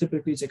shows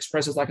typically it's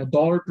expressed as like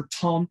 $1 per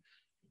ton.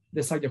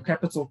 That's like your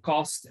capital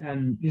cost.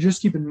 And you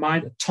just keep in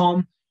mind a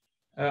ton,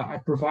 I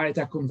provided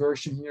that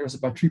conversion here is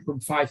about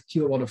 3.5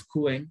 kilowatt of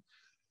cooling.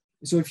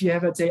 So if you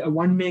have, let's say, a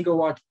 1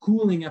 megawatt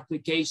cooling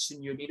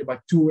application, you need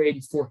about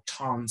 284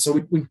 tons.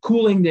 So with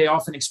cooling, they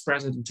often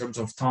express it in terms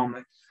of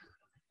ton.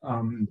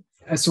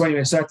 So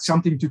anyway, so that's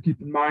something to keep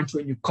in mind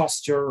when you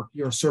cost your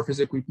surface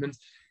equipment.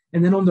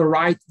 And then on the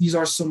right, these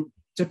are some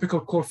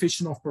typical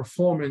coefficient of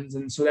performance.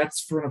 And so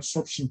that's for an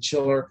absorption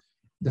chiller,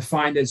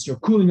 defined as your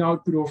cooling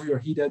output over your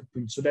heat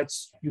output. So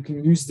that's, you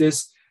can use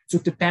this. So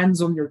it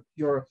depends on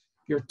your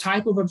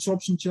type of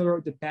absorption chiller.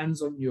 It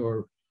depends on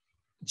your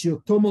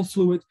geothermal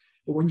fluid.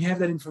 But when you have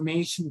that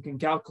information, you can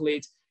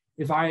calculate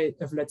if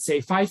let's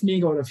say 5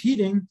 megawatt of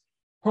heating,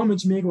 how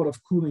much megawatt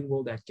of cooling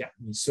will that get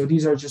me? So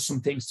these are just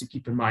some things to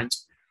keep in mind.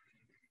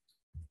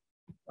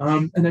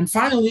 And then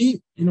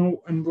finally,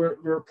 and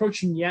we're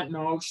approaching the end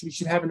now, so we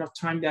should have enough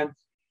time then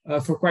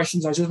for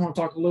questions. I just want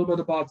to talk a little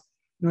bit about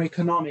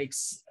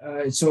economics.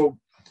 So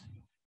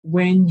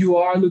when you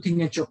are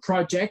looking at your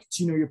project,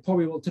 you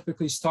probably will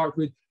typically start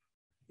with,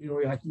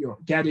 like you're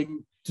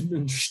getting to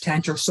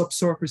understand your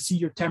subsurface, see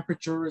your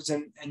temperatures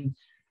and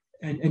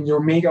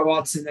your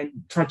megawatts, and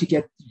then try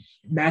to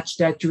match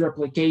that to your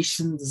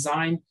application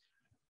design,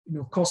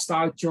 cost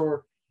out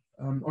your,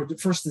 or the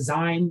first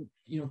design,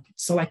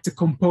 select the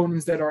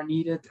components that are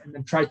needed, and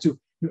then try to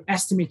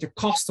estimate the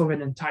cost of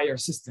an entire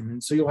system.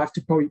 And so you'll have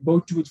to probably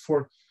both do it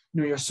for,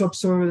 your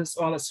subsurface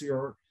as well as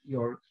your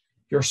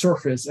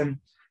surface. And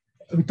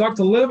we talked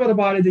a little bit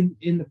about it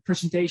in the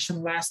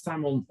presentation last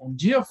time on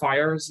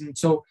geofires. And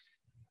so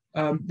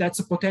that's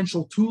a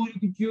potential tool you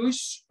could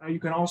use. You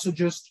can also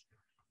just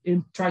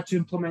try to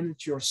implement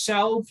it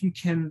yourself. You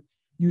can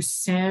use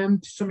SAM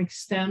to some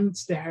extent.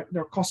 There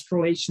are cost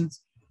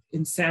correlations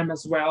in SAM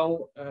as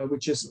well,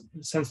 which is in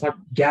a sense like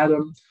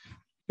GADM,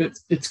 but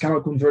it's kind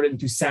of converted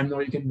into SAM now.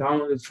 You can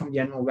download it from the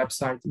annual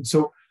website. And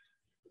so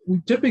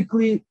we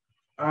typically,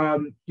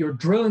 your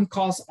drilling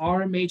costs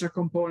are a major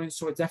component.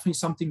 So it's definitely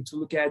something to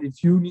look at.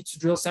 If you need to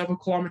drill several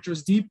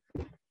kilometers deep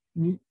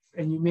and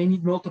you may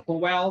need multiple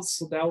wells,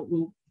 so that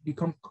will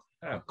become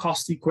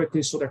costly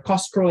quickly. So there are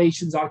cost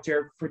correlations out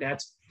there for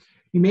that.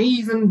 You may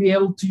even be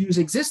able to use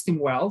existing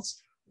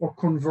wells or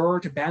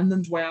convert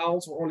abandoned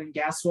wells or oil and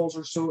gas wells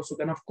or so. So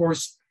then, of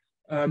course,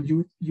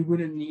 you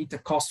wouldn't need the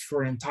cost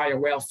for an entire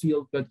well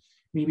field, but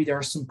maybe there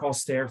are some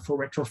costs there for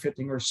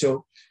retrofitting or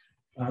so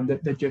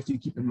that you have to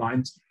keep in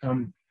mind.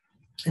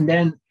 And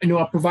then,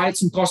 I'll provide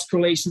some cost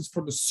correlations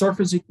for the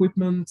surface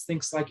equipment,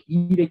 things like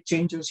heat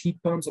exchangers,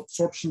 heat pumps,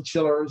 absorption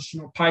chillers,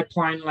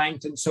 pipeline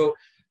length. And so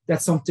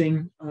that's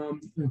something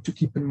to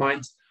keep in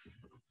mind.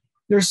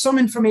 There's some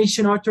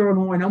information out there on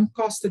O&M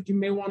costs that you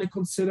may want to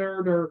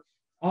consider.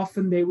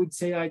 Often they would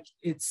say like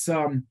it's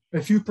a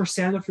few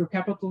percent of your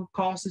capital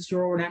cost is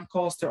your O&M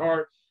cost.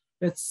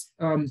 That's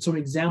some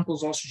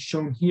examples also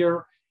shown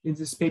here in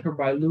this paper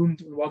by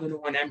Lund on what an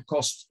O&M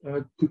cost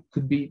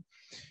could be.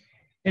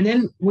 And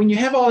then when you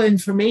have all the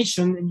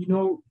information and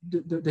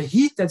the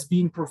heat that's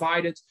being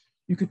provided,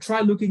 you could try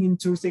looking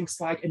into things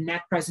like a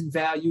net present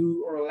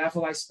value or a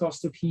levelized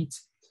cost of heat.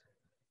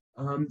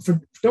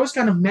 For those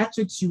kind of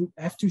metrics, you would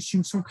have to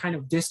assume some kind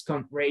of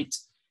discount rate.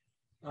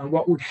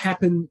 What would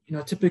happen,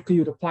 typically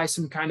you'd apply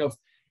some kind of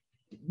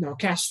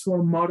cash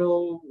flow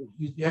model.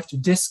 You have to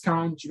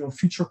discount,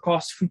 future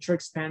costs, future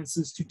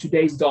expenses to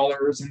today's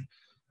dollars.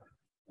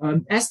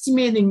 And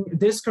estimating a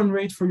discount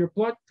rate for your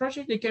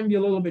project, it can be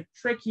a little bit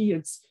tricky.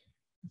 It's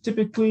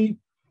typically,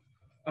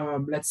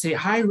 let's say,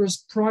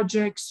 high-risk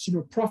projects,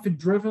 profit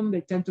driven.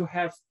 They tend to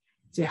have,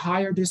 say,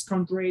 higher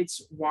discount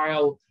rates,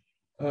 while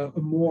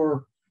a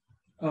more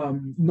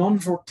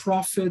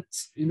non-for-profit,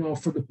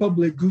 for the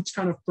public goods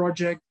kind of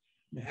project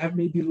have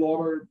maybe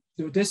lower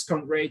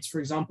discount rates. For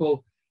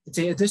example, let's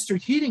say a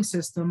district heating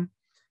system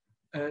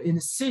in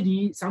a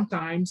city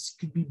sometimes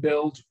could be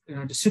built.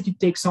 The city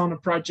takes on a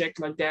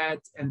project like that,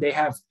 and they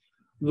have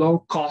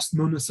low-cost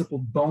municipal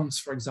bonds,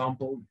 for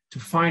example, to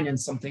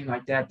finance something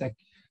like that. That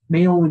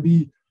may only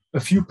be a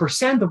few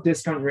percent of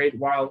discount rate,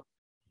 while,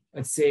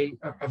 let's say,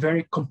 a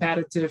very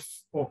competitive,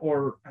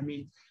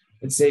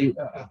 let's say,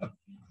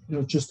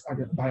 just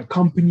by a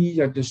company,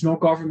 like there's no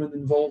government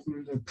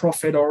involvement, a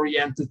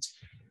profit-oriented,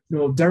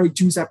 direct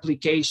use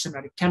application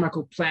at a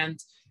chemical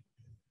plant,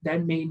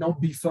 that may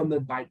not be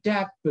funded by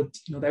debt, but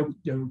there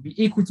would be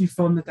equity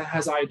funded that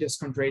has higher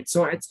discount rate.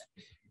 So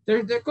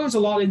there goes a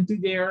lot into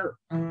there.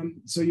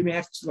 So you may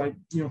have to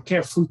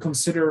carefully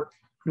consider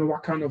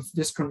what kind of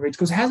discount rates,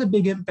 because it has a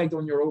big impact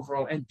on your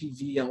overall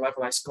NPV and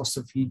levelized cost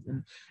of heat.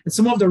 And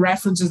some of the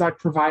references I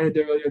provided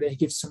earlier, they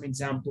give some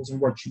examples of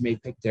what you may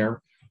pick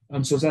there.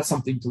 So that's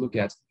something to look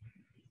at.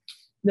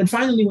 Then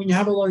finally, when you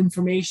have a lot of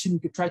information, you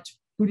could try to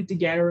put it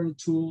together in a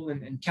tool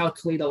and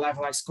calculate a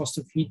levelized cost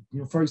of heat.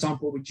 For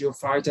example, with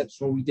geofires, that's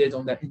what we did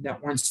in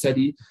that one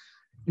study.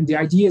 And the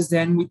idea is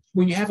then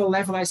when you have a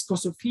levelized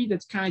cost of heat,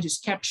 that kind of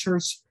just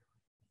captures,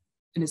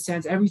 in a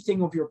sense,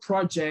 everything of your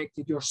project,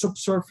 your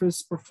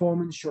subsurface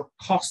performance, your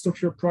cost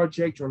of your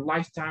project, your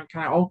lifetime,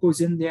 kind of all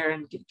goes in there,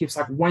 and it gives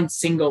like one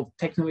single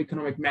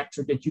techno-economic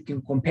metric that you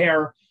can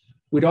compare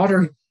with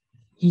other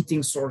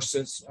heating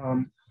sources,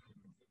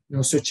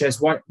 such as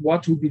what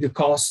would be the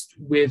cost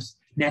with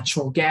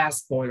natural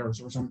gas boilers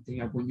or something,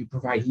 like when you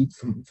provide heat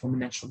from a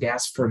natural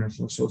gas furnace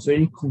or so. So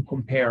you can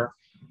compare,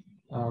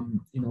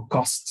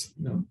 costs,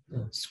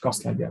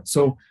 costs like that.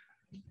 So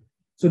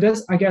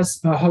that's, I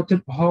guess,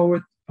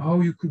 how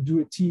you could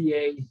do a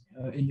TEA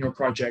in your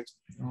project.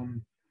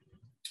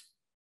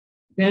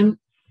 Then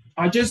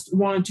I just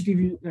wanted to give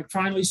you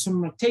finally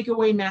some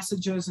takeaway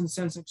messages in the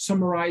sense of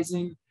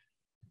summarizing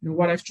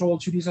what I've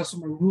told you. These are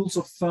some rules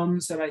of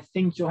thumbs that I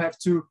think you'll have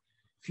to,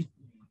 if you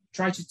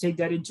try to take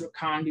that into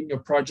account in your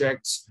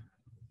projects.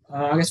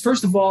 I guess,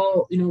 first of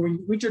all,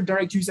 with your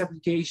direct use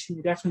application,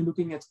 you're definitely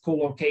looking at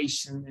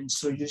co-location. And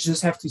so you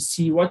just have to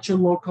see what's your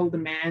local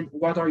demand,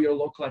 what are your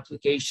local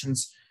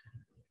applications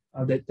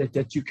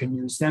that you can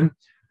use. Then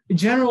in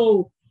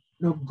general,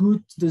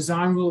 good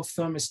design rule of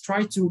thumb is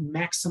try to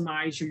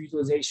maximize your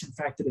utilization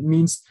factor. That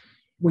means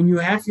when you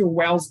have your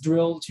wells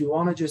drilled, you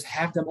want to just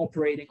have them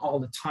operating all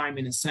the time,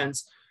 in a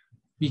sense,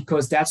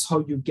 because that's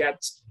how you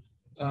get,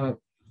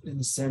 in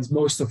a sense,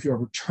 most of your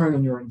return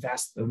on your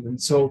investment. And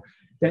so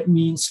that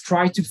means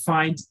try to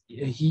find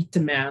heat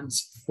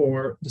demands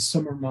for the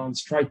summer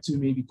months, try to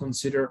maybe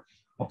consider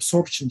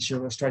absorption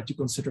chillers, try to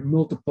consider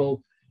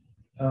multiple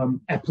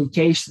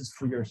applications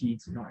for your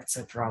heat,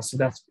 etc. So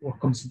that's what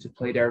comes into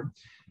play there.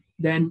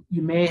 Then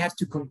you may have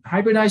to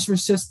hybridize your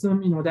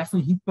system.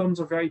 Definitely heat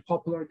pumps are very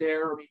popular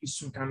there, or maybe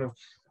some kind of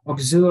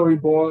auxiliary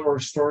boiler or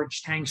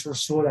storage tanks or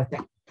so that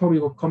probably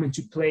will come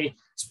into play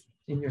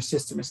in your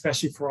system,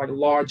 especially for like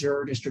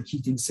larger district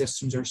heating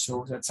systems or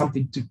so. That's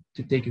something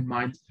to take in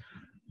mind.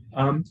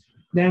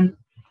 Then,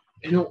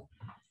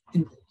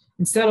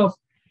 instead of,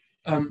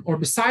 or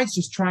besides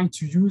just trying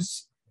to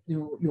use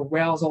your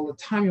wells all the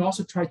time, you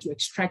also try to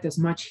extract as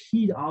much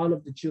heat out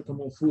of the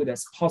geothermal fluid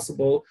as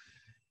possible,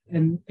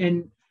 and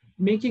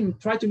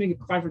try to make a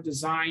clever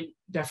design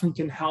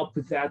definitely can help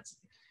with that.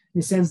 In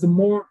a sense, the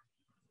more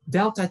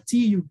delta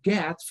T you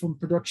get from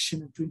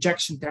production to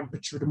injection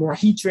temperature, the more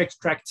heat you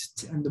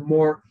extract, and the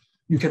more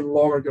you can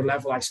lower your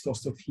levelized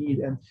cost of heat.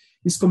 And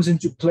this comes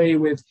into play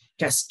with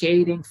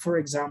cascading, for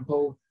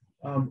example,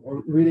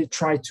 or really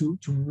try to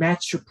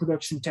match your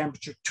production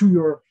temperature to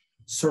your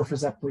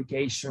surface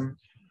application.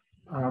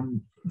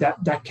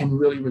 That can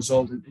really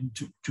result in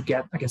to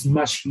get, I guess,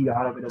 much heat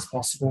out of it as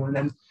possible.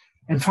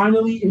 And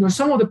finally,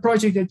 some of the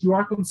projects that you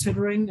are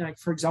considering, like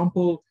for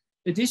example,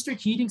 the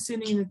district heating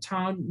sitting in a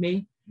town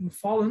may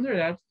fall under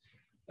that,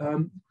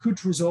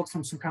 could result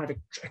from some kind of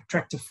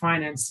attractive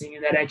financing,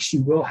 and that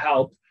actually will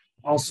help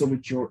also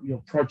with your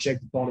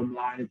project bottom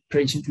line. It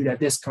plays into that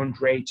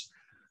discount rate.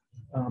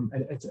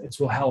 It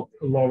will help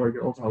lower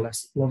your overall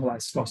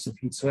levelized cost of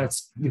heat. So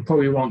that's, you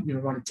probably want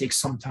to take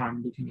some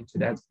time looking into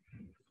that.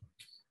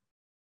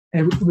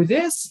 And with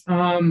this,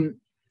 I'm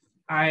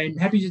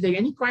happy to take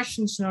any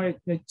questions now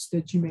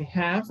that you may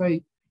have.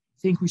 I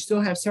think we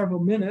still have several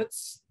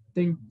minutes, I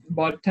think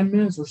about 10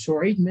 minutes or so,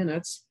 or 8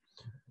 minutes.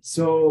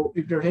 So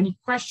if there are any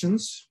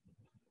questions,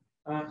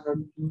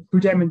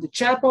 put them in the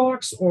chat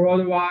box, or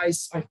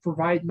otherwise I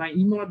provide my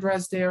email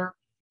address there.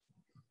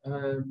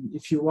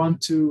 If you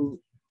want to,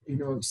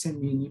 send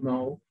me an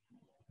email.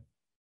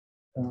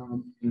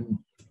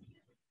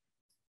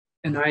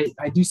 And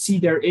I do see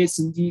there is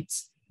indeed,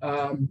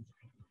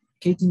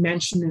 Katie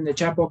mentioned in the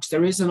chat box,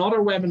 there is another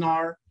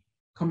webinar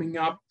coming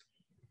up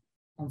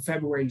on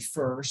February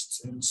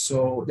 1st. And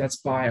so that's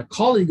by a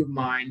colleague of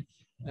mine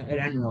at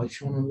Energy.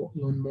 If you want to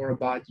learn more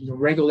about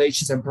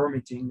regulations and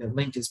permitting, the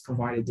link is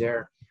provided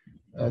there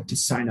to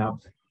sign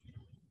up.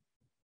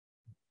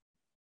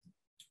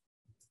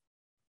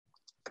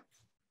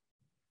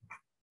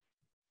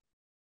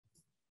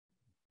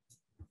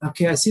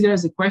 Okay, I see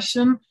there's a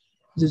question.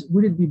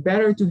 Would it be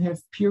better to have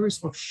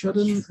periods of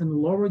shut-in and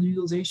lower the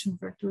utilization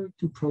factor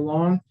to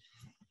prolong?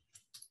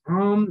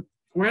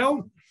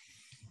 Well,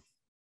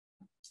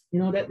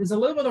 that is a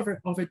little bit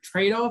of a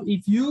trade-off.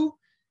 If you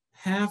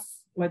have,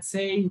 let's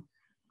say,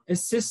 a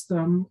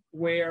system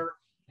where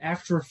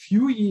after a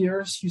few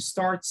years you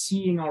start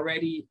seeing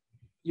already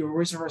your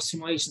reservoir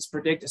simulations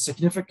predict a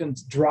significant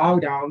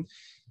drawdown,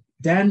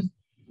 then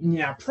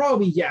yeah,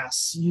 probably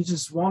yes. You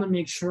just want to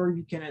make sure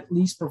you can at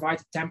least provide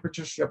the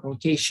temperatures your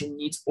application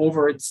needs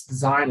over its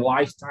design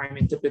lifetime,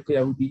 and typically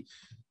that would be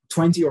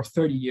 20 or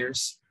 30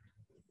 years.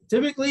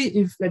 Typically,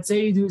 if let's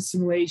say you do a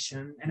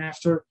simulation and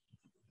after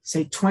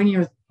say 20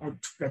 or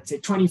let's say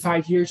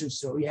 25 years or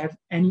so, you have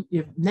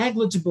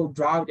negligible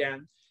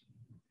drawdown,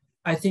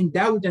 I think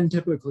that would then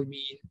typically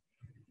mean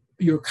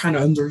you're kind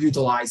of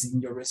underutilizing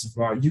your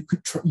reservoir.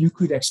 You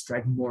could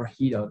extract more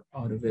heat out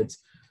of it.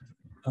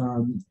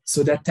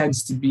 So that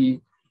tends to be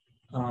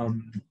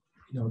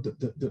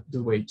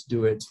the way to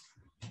do it.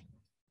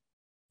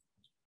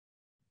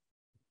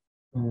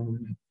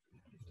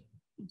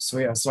 So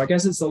yeah, so I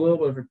guess it's a little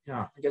bit of a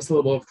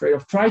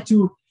trade-off. Try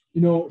to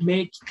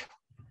make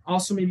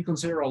also maybe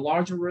consider a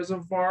larger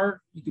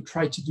reservoir. You could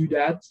try to do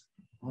that.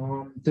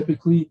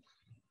 Typically,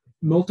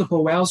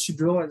 multiple wells you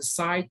drill at a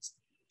site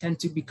tend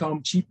to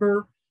become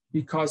cheaper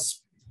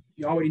because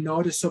you already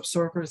know the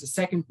subsurface. The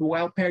second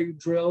well pair you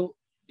drill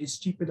is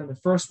cheaper than the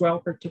first well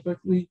pair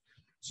typically.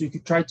 So you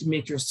could try to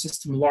make your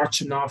system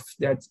large enough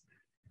that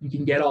you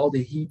can get all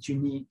the heat you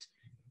need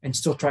and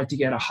still try to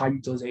get a high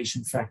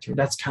utilization factor.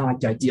 That's kind of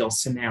like the ideal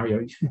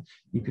scenario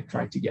you could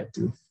try to get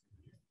to.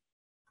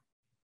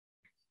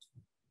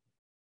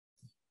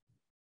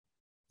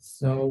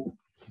 So,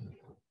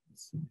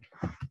 let's see.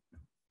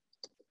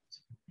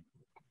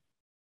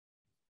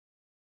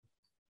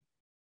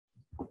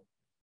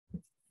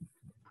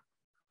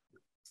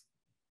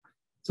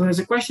 So there's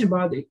a question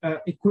about the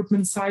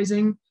equipment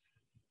sizing.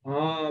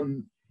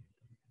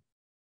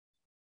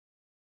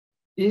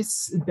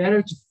 Is it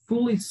better to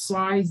fully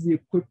size the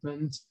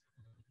equipment?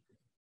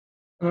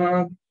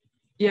 Yeah,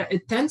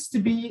 it tends to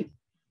be,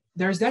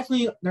 there's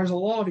a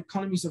lot of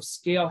economies of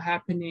scale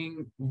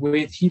happening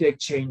with heat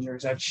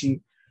exchangers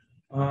actually.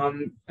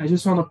 I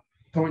just want to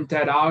point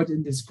that out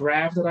in this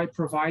graph that I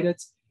provided.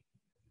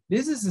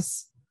 This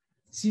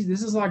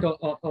is like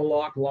a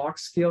log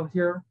scale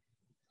here.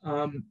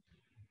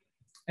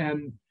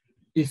 And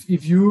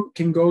if you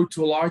can go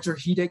to a larger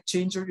heat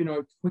exchanger,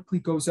 it quickly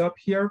goes up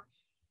here.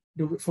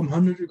 From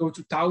 100 to go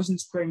to 1,000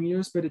 square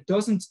meters, but it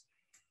doesn't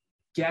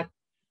get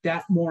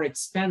that more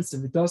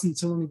expensive. It doesn't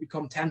suddenly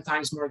become 10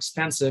 times more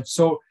expensive.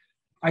 So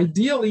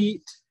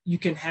ideally, you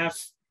can have,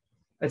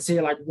 let's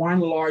say, like one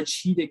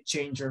large heat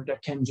exchanger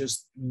that can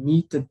just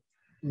meet the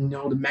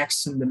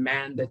maximum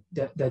demand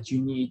that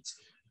you need.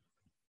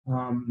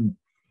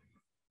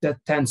 That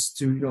tends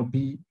to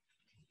be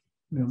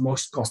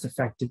most cost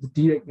effective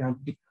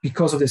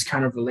because of this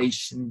kind of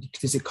relation,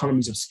 these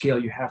economies of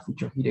scale you have with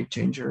your heat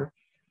exchanger.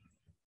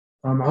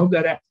 I hope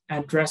that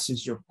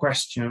addresses your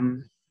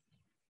question.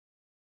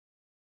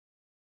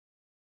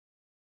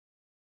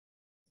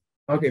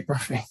 Okay,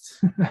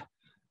 perfect.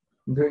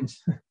 Good.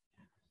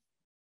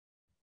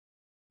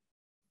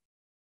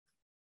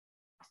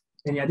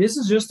 And yeah, this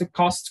is just the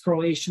cost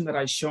correlation that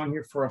I've shown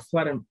here for a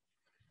plate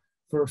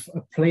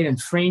and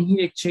frame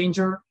heat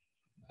exchanger.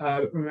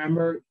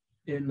 Remember,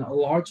 in a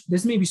large,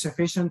 this may be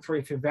sufficient for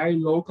if a very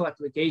local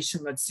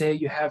application. Let's say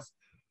you have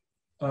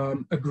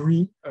a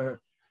green.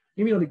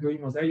 Maybe not the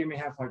green ones, there you may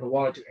have like a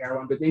water to air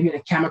one, but maybe in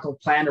a chemical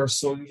plant or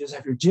so, you just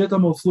have your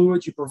geothermal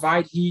fluid, you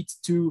provide heat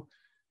to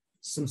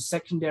some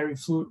secondary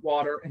fluid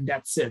water, and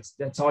that's it.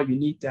 That's all you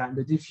need then.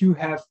 But if you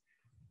have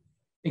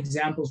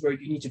examples where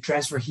you need to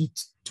transfer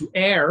heat to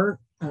air,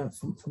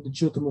 from the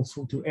geothermal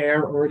fluid to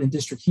air, or in a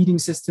district heating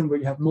system where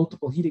you have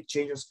multiple heat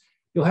exchangers,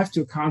 you'll have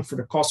to account for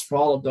the cost for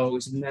all of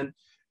those. And then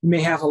you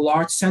may have a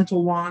large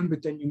central one,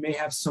 but then you may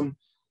have some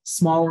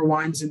smaller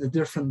ones in the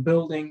different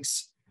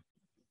buildings.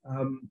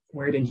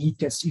 Where then heat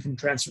gets even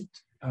transferred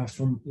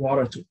from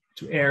water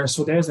to air.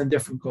 So there's a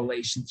different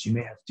correlations you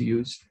may have to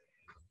use.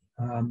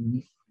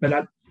 But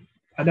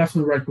I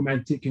definitely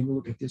recommend taking a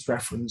look at this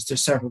reference.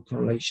 There's several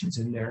correlations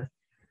in there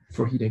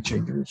for heat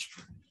exchangers.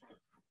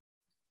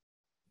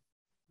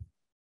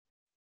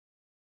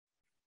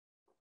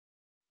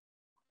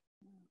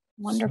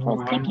 Wonderful.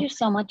 So, thank you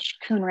so much,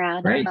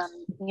 Koenraad.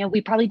 We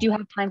probably do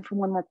have time for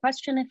one more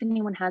question. If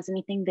anyone has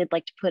anything they'd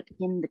like to put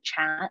in the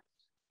chat.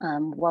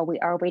 While we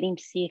are waiting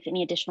to see if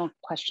any additional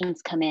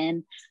questions come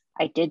in,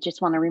 I did just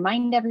want to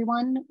remind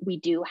everyone, we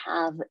do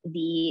have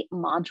the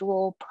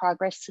module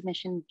progress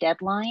submission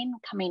deadline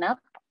coming up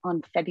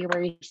on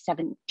February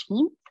 17th.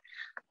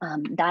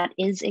 That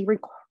is a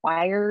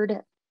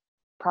required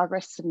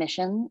progress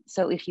submission.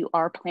 So if you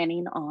are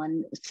planning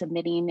on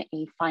submitting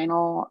a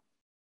final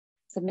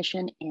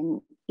submission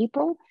in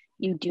April,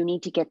 you do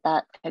need to get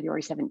that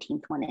February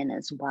 17th one in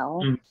as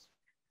well.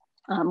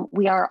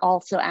 We are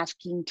also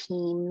asking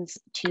teams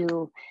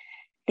to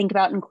think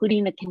about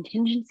including a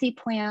contingency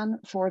plan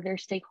for their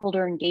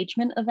stakeholder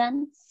engagement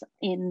events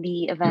in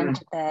the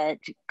event that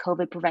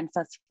COVID prevents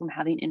us from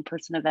having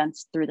in-person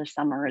events through the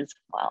summer as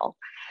well.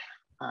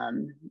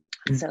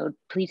 So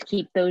please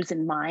keep those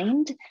in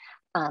mind.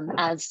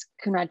 As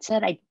Koenraad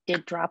said, I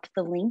did drop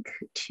the link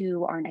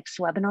to our next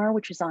webinar,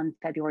 which is on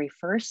February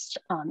 1st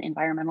on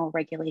environmental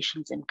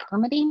regulations and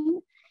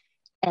permitting.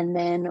 And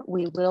then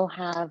we will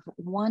have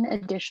one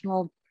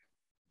additional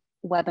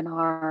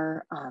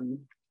webinar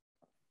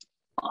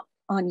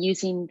on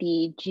using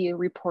the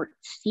GeoReport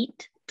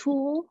Seat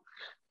tool,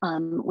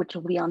 which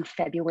will be on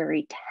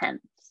February 10th.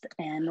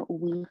 And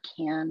we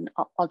can,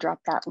 I'll drop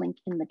that link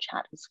in the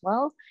chat as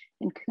well.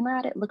 And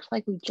Koenraad, it looks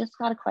like we just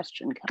got a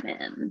question come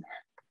in.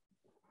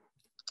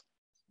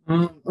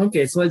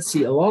 Okay, so let's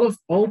see. A lot of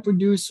oil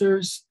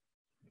producers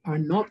are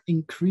not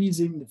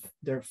increasing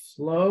their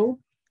flow.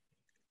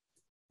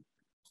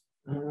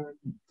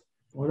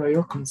 What are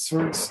your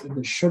concerns if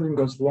the shutting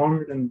goes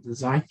longer than the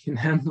design can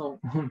handle?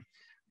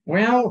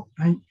 Well,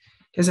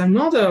 because I'm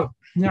not a,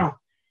 not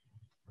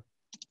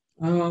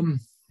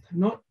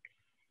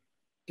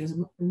is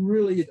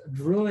really a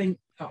drilling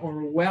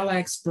or well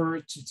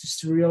expert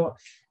to real,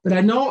 but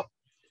I know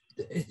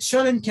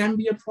shut-in can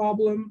be a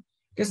problem.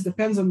 I guess it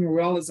depends on your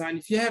well design.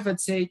 If you have,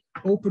 let's say,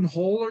 open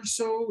hole or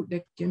so,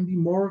 that can be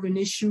more of an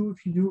issue.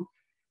 If you do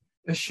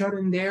a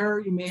shut-in there,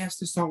 you may have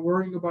to start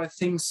worrying about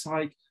things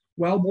like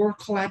wellbore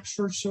collapse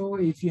or so.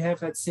 If you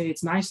have, let's say,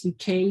 it's nicely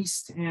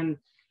cased and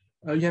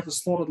you have a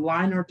slotted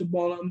liner at the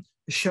bottom,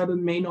 the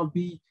shut-in may not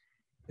be,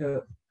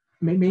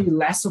 maybe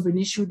less of an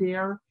issue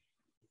there.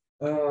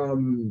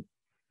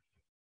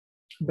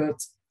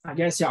 But I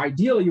guess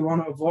ideally you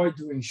want to avoid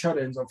doing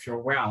shut-ins of your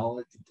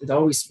well. It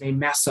always may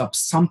mess up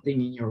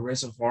something in your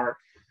reservoir.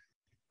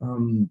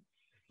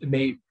 It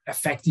may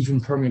affect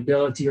even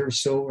permeability or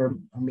so, or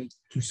may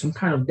do some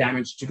kind of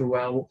damage to the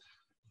well.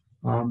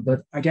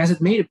 But I guess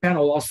it may depend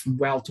a lot from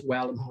well to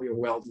well and how your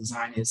well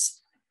design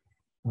is.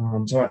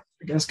 So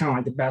I guess kind of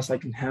like the best I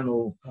can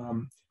handle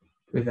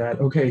with that.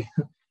 Okay.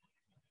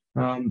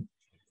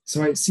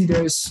 So I see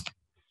there's,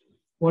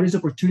 what is the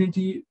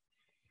opportunity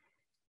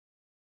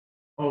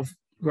of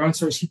ground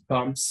source heat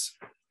pumps?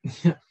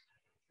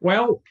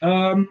 Well,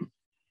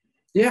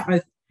 yeah,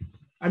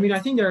 I mean, I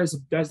think there's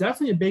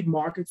definitely a big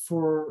market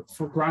for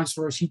ground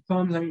source heat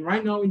pumps. I mean,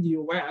 right now in the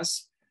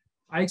US,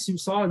 I actually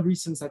saw a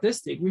recent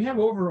statistic. We have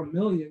over 1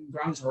 million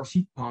ground source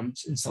heat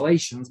pumps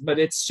installations, but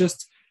it's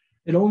just,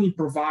 it only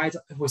provides,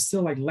 it was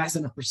still like less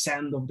than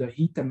 1% of the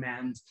heat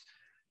demand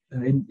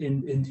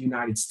in the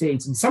United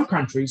States. In some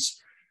countries,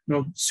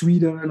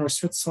 Sweden or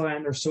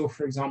Switzerland or so,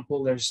 for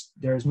example,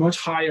 there's much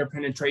higher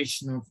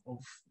penetration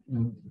of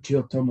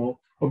geothermal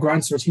or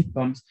ground source heat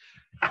pumps.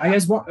 I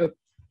guess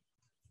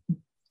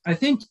I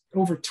think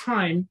over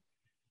time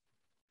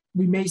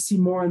we may see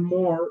more and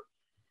more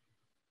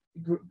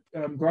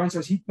ground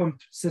source heat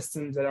pump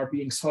systems that are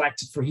being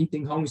selected for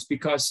heating homes,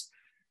 because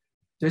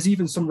there's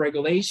even some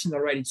regulation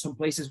already in some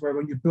places where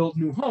when you build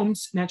new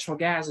homes, natural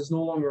gas is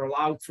no longer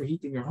allowed for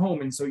heating your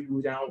home, and so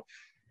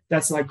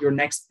that's like your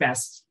next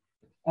best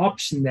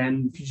option.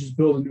 Then if you just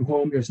build a new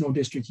home, there's no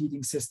district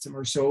heating system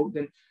or so,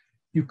 then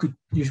you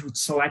would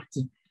select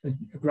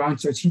a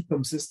ground source heat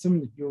pump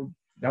system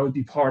that would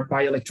be powered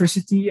by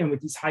electricity, and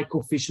with this high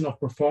coefficient of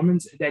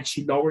performance, it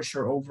actually lowers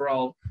your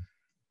overall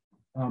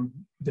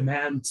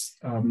demand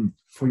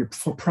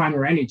for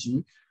primary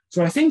energy.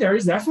 So I think there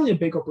is definitely a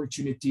big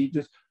opportunity.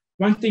 Just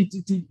one thing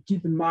to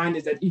keep in mind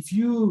is that if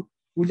you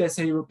would, let's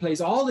say,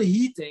 replace all the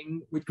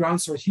heating with ground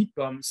source heat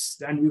pumps,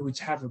 then we would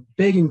have a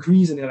big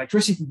increase in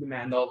electricity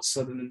demand all of a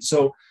sudden. And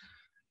so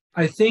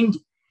I think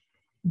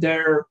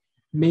there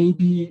may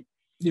be,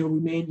 we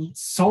may need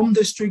some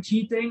district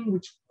heating,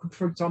 which could,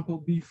 for example,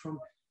 be from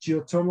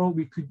geothermal.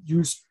 We could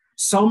use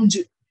some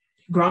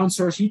ground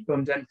source heat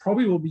pumps, and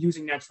probably will be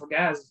using natural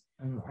gas,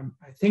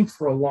 I think,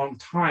 for a long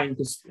time,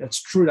 because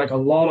that's true. Like a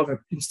lot of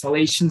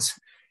installations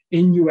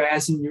in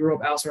US, in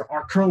Europe, elsewhere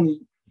are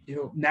currently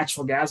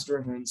natural gas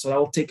driven, so that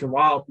will take a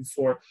while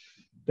before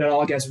that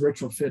all gets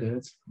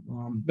retrofitted.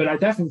 But I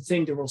definitely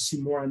think that we'll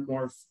see more and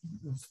more of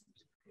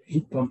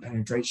heat pump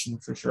penetration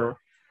for sure.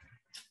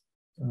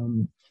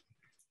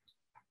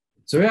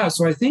 So yeah,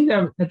 so I think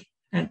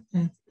that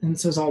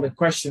answers all the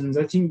questions.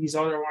 I think these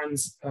other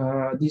ones,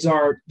 these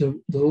are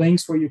the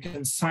links where you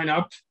can sign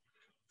up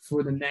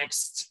for the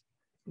next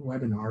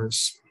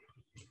webinars.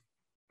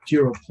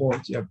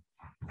 GeoReport, yep,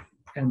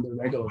 and the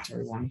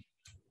regulatory one.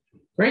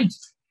 Great.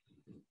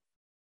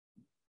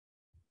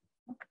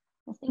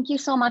 Well, thank you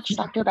so much,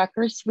 Dr.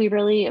 Beckers. We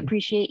really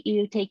appreciate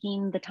you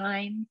taking the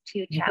time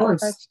to chat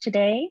with us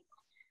today.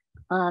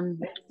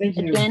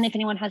 Again, if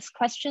anyone has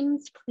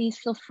questions, please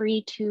feel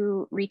free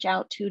to reach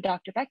out to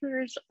Dr.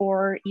 Beckers,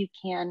 or you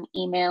can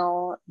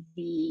email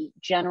the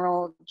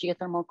General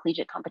Geothermal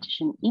Collegiate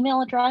Competition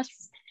email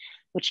address,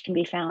 which can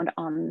be found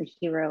on the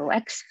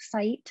HeroX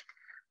site.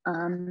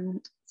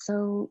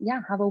 So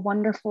yeah, have a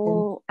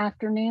wonderful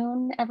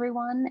afternoon,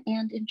 everyone,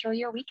 and enjoy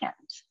your weekend.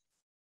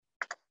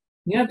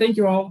 Yeah, thank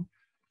you all.